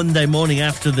on Monday morning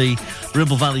after the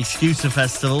Ribble Valley Scooter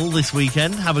Festival this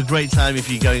weekend. Have a great time if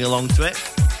you're going along to it.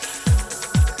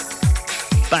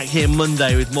 Back here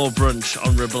Monday with more Brunch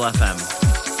on Ribble FM.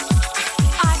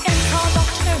 I am caught up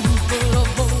in full of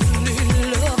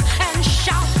holy love.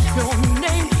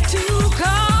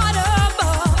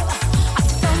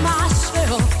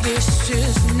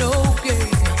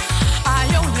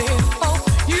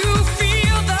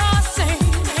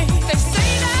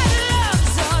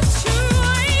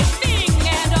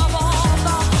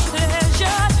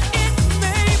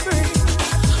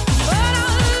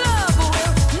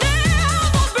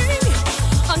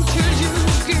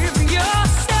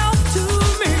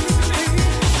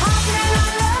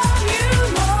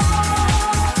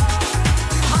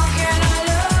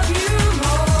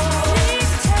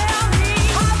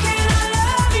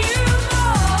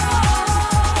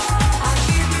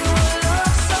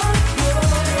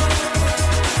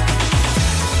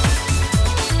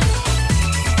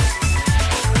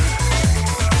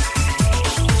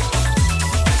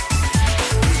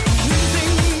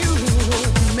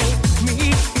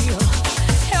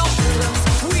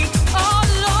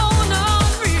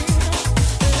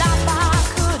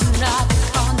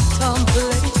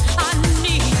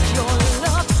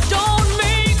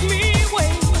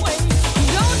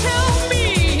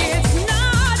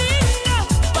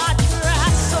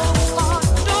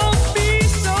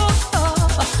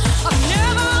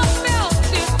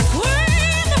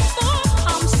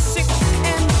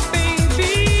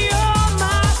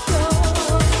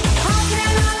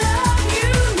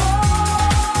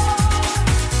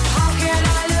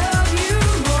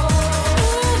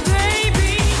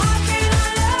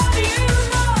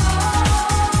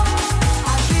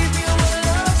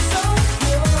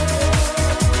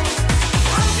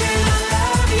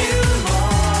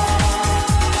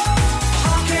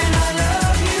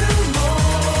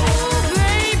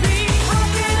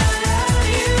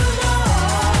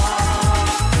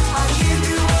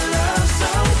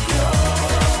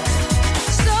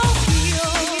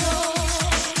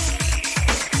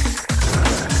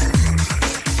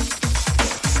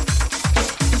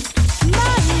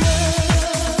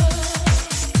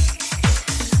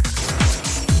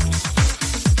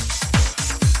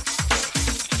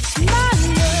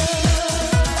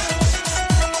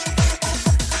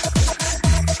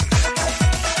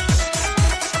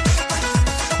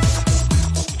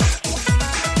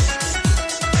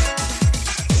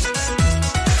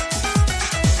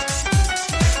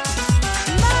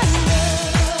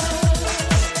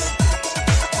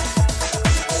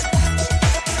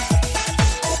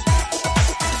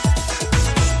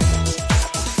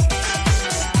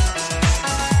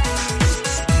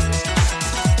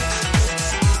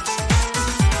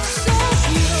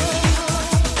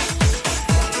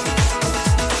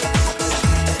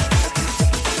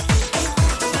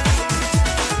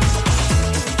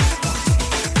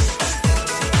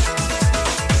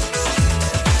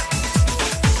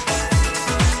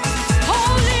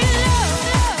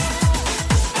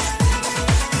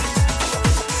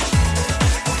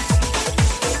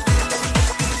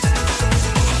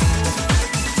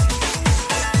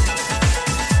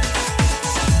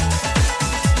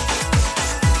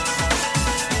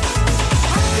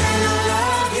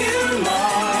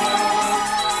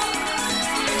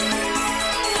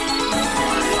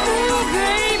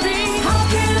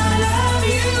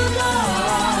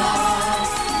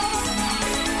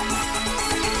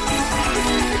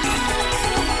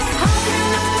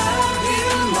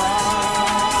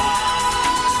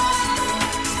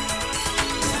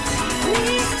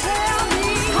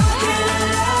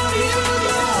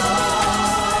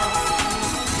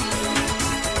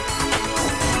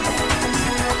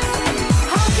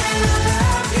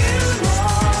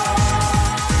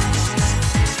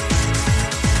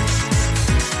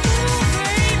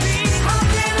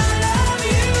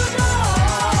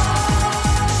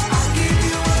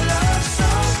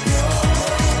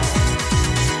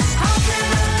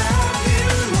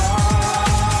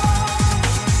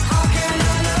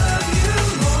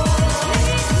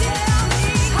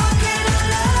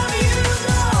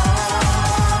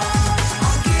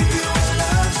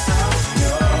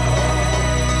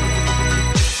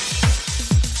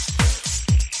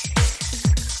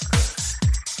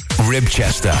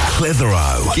 Ribchester,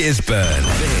 Clitheroe, Gisburn.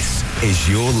 This is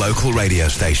your local radio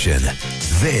station.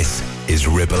 This is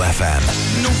Ribble FM.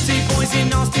 Naughty boys in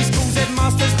nasty schools,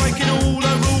 headmasters breaking all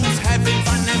the rules, having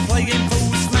fun and playing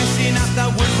fools, smashing up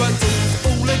the woodwork tools.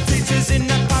 All the teachers in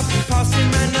the pub,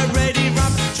 passing round a ready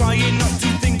rub, trying not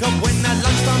to think of when the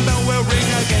lunchtime bell will ring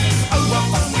again. Oh,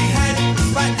 what fun we had,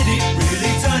 but did it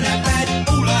really turn out bad?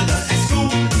 All I learnt at school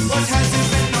was how to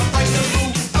spend not break the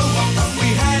rule. Oh, what fun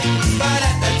we had, but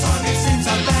at that time it seemed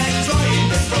so bad, trying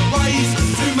different ways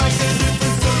to make a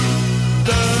difference to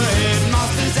the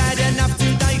headmasters had enough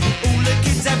today. All the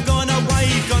kids have gone away,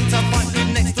 gone to fight with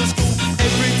next to school.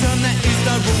 Every term that is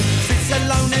the rule, sits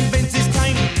alone and bends his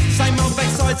cane. Same old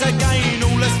backsides again,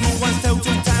 all the small ones tell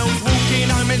two tales, walking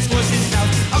home and squashing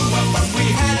snails. Oh, what fun we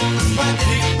had, but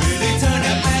did it really turn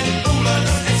out bad? All I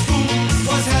learnt at school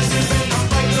was how to bend not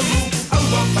break the rule. Oh,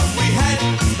 what fun we had,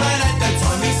 but at that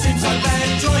time it seemed so bad,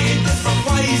 trying different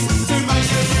ways to make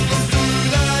a difference through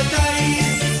the days.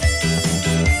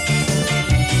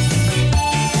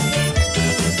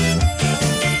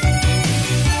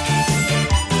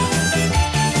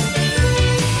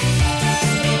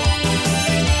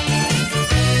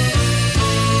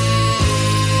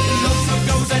 Lots of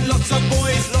girls and lots of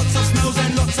boys, lots of smells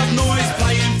and lots of noise,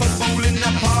 playing football in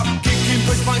the park, kicking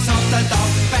push bikes after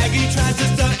dark, baggy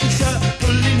trousers, dirty shirt,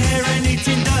 pulling hair and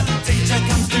eating dirt. Teacher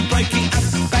comes to break it up,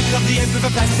 back of the head with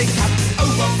a plastic cup. Oh,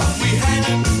 what fun we had,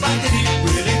 but did it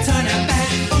really turn out bad?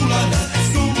 All I learnt at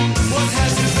school was how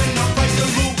to bend not break the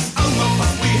rule. Oh, what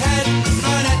fun we had,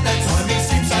 but at that time it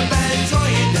seemed so bad,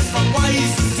 trying different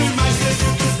ways to make a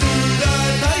difference through the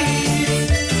days.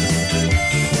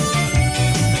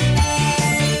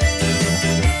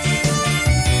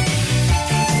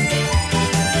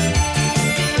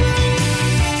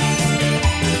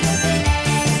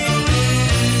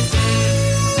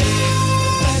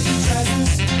 Baggy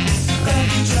trousers,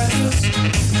 baggy trousers,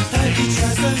 baggy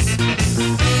trousers.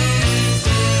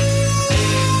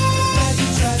 Baggy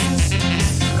trousers,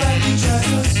 baggy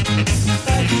trousers,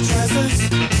 baggy trousers.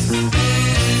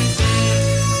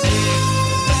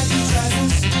 Baggy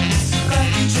trousers,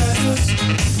 baggy trousers,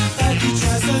 baggy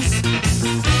trousers.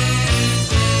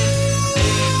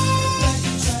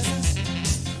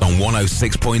 On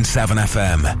 106.7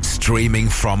 FM, streaming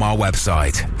from our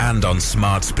website and on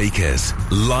smart speakers,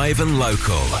 live and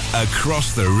local,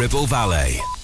 across the Ribble Valley.